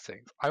about those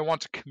things. I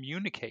want to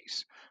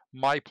communicate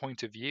my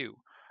point of view.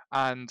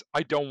 And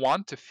I don't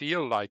want to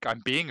feel like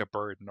I'm being a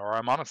burden or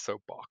I'm on a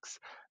soapbox.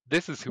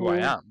 This is who I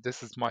Mm, am.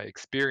 This is my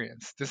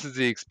experience. This is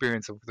the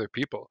experience of other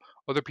people.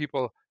 Other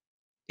people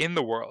in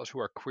the world who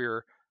are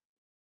queer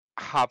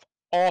have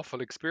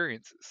awful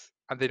experiences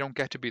and they don't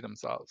get to be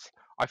themselves.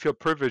 I feel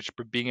privileged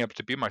for being able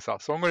to be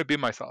myself. So I'm going to be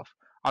myself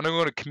and I'm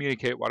going to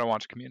communicate what I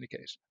want to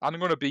communicate. And I'm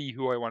going to be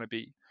who I want to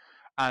be.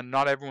 And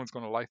not everyone's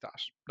going to like that.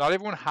 Not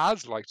everyone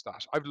has liked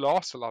that. I've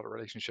lost a lot of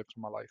relationships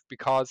in my life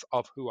because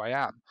of who I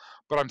am.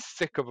 But I'm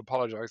sick of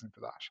apologizing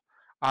for that.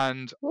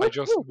 And I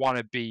just woohoo. want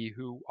to be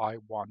who I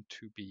want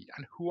to be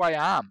and who I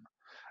am.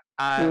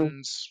 Mm,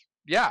 And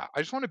yeah,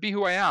 I just want to be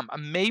who I am.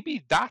 And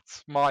maybe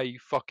that's my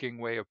fucking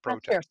way of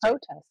that's your protesting.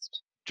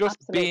 protest. Just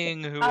Absolutely.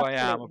 being who I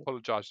am, Absolutely.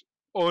 apologize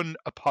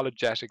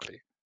unapologetically.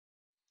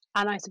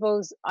 And I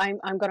suppose I'm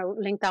going to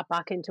link that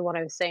back into what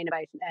I was saying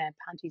about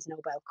Panty's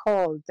Nobel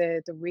call.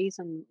 The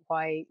reason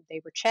why they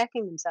were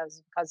checking themselves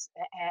is because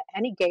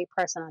any gay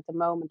person at the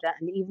moment,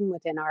 and even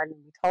within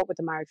Ireland, we thought with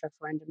the marriage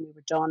referendum we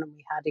were done and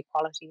we had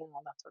equality and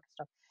all that sort of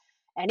stuff.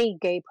 Any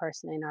gay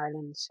person in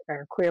Ireland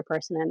or queer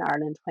person in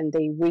Ireland, when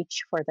they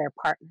reach for their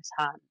partner's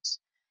hand,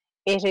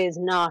 it is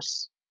not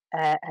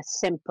a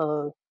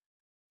simple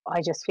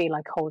I just feel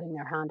like holding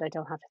their hand. I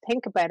don't have to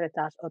think about it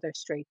that other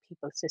straight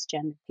people,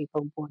 cisgender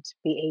people would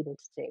be able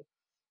to do.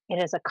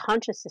 It is a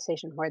conscious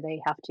decision where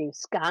they have to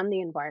scan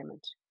the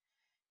environment,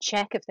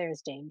 check if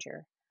there's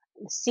danger,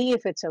 see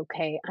if it's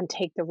okay, and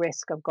take the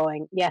risk of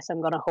going, yes,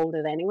 I'm going to hold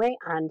it anyway.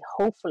 And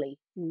hopefully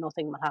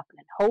nothing will happen.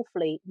 And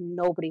hopefully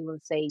nobody will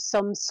say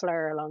some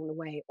slur along the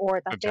way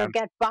or that they'll Contempt.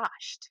 get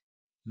bashed.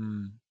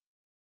 Hmm.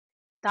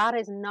 That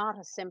is not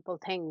a simple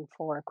thing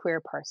for a queer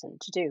person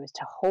to do, is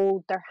to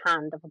hold their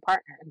hand of a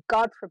partner. And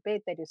God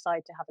forbid they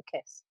decide to have a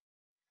kiss.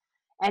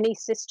 Any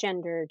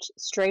cisgendered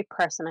straight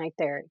person out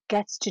there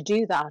gets to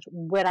do that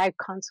without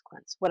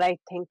consequence, without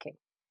thinking.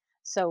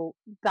 So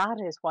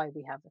that is why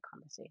we have the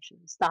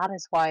conversations. That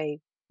is why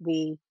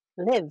we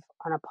live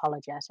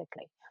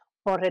unapologetically.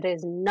 But it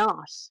is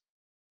not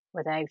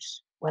without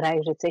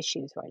its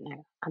issues right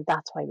now. And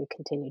that's why we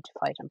continue to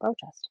fight and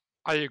protest.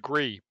 I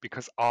agree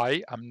because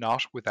I am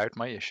not without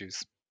my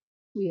issues.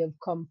 We have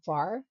come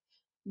far,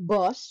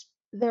 but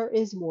there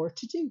is more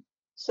to do.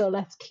 So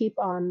let's keep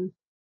on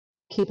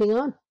keeping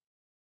on.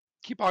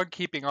 Keep on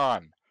keeping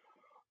on.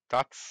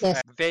 That's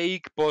Yes,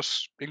 vague but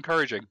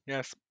encouraging.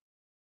 Yes.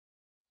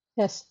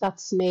 yes,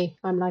 that's me.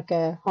 I'm like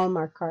a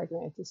Hallmark card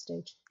now at this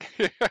stage.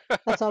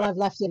 That's all I've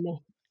left in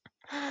me.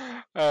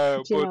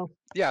 But But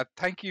yeah,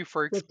 thank you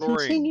for we'll exploring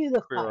continue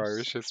the queer fight.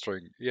 Irish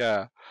history.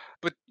 Yeah,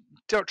 but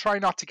don't try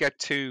not to get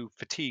too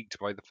fatigued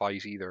by the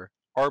fight either,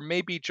 or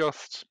maybe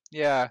just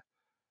yeah,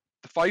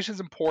 the fight is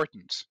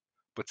important,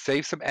 but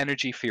save some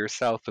energy for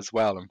yourself as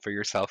well and for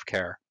your self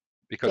care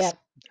because Yeah,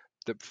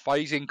 the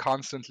fighting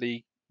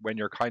constantly when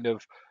you're kind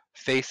of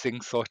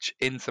facing such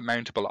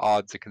insurmountable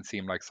odds, it can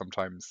seem like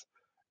sometimes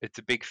It's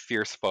a big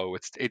fierce foe.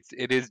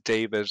 It is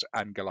David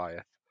and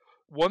Goliath.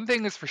 One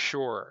thing is for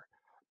sure,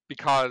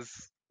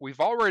 because we've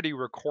already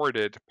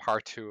recorded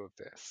part 2 of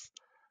this,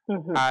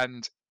 Hmm.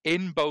 and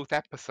in both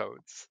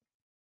episodes,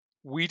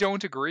 we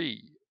don't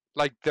agree.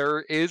 Like,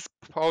 there is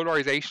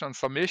polarization on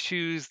some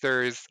issues.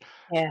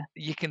 Yeah.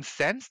 You can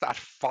sense that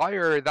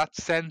fire, that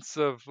sense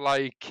of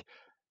like,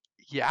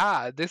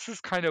 yeah, this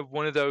is kind of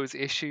one of those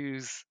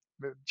issues.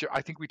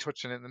 I think we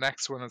touched on it in the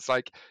next one. It's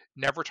like,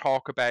 never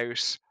talk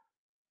about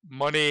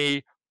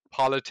money,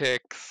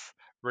 politics,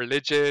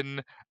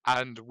 religion,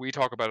 and we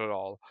talk about it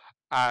all.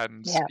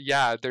 And Yeah.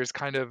 yeah, there's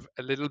kind of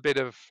a little bit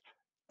of,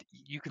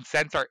 you can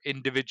sense our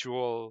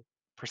individual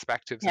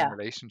perspectives in Yeah.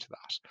 relation to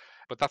that.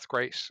 But that's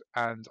great.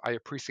 And I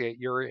appreciate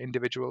your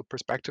individual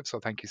perspective. So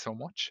thank you so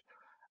much.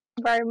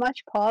 Very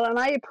much, Paul, and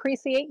I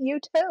appreciate you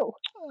too.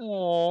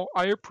 Oh,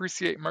 I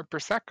appreciate my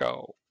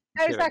Prosecco. I'm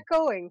How's kidding. that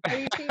going? How are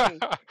you feeling?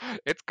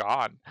 It's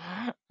gone.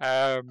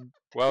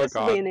 Well This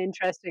will be gone. an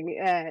interesting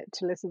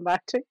to listen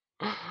back to.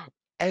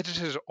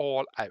 Edit it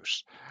all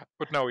out.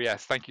 But no,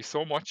 yes, thank you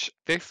so much.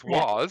 This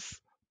Yeah.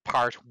 was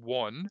part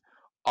 1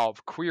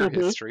 of queer Hmm.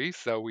 history.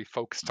 So we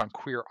focused on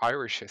queer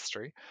Irish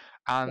history.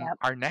 And Yeah.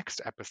 our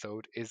next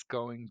episode is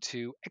going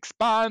to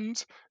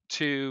expand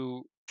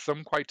to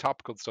some quite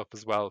topical stuff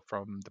as well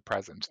from the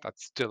present that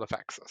still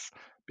affects us.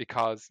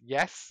 Because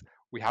yes,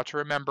 we have to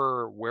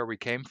remember where we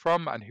came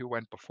from and who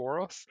went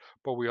before us,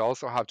 but we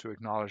also have to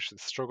acknowledge the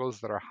struggles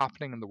that are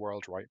happening in the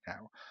world right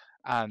now.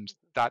 And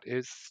that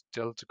is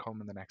still to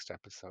come in the next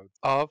episode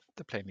of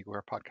the Plainly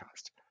Queer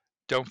podcast.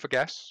 Don't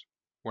forget,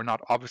 we're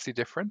not obviously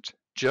different,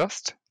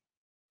 just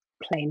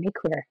Plainly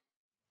queer.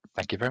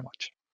 thank you very much.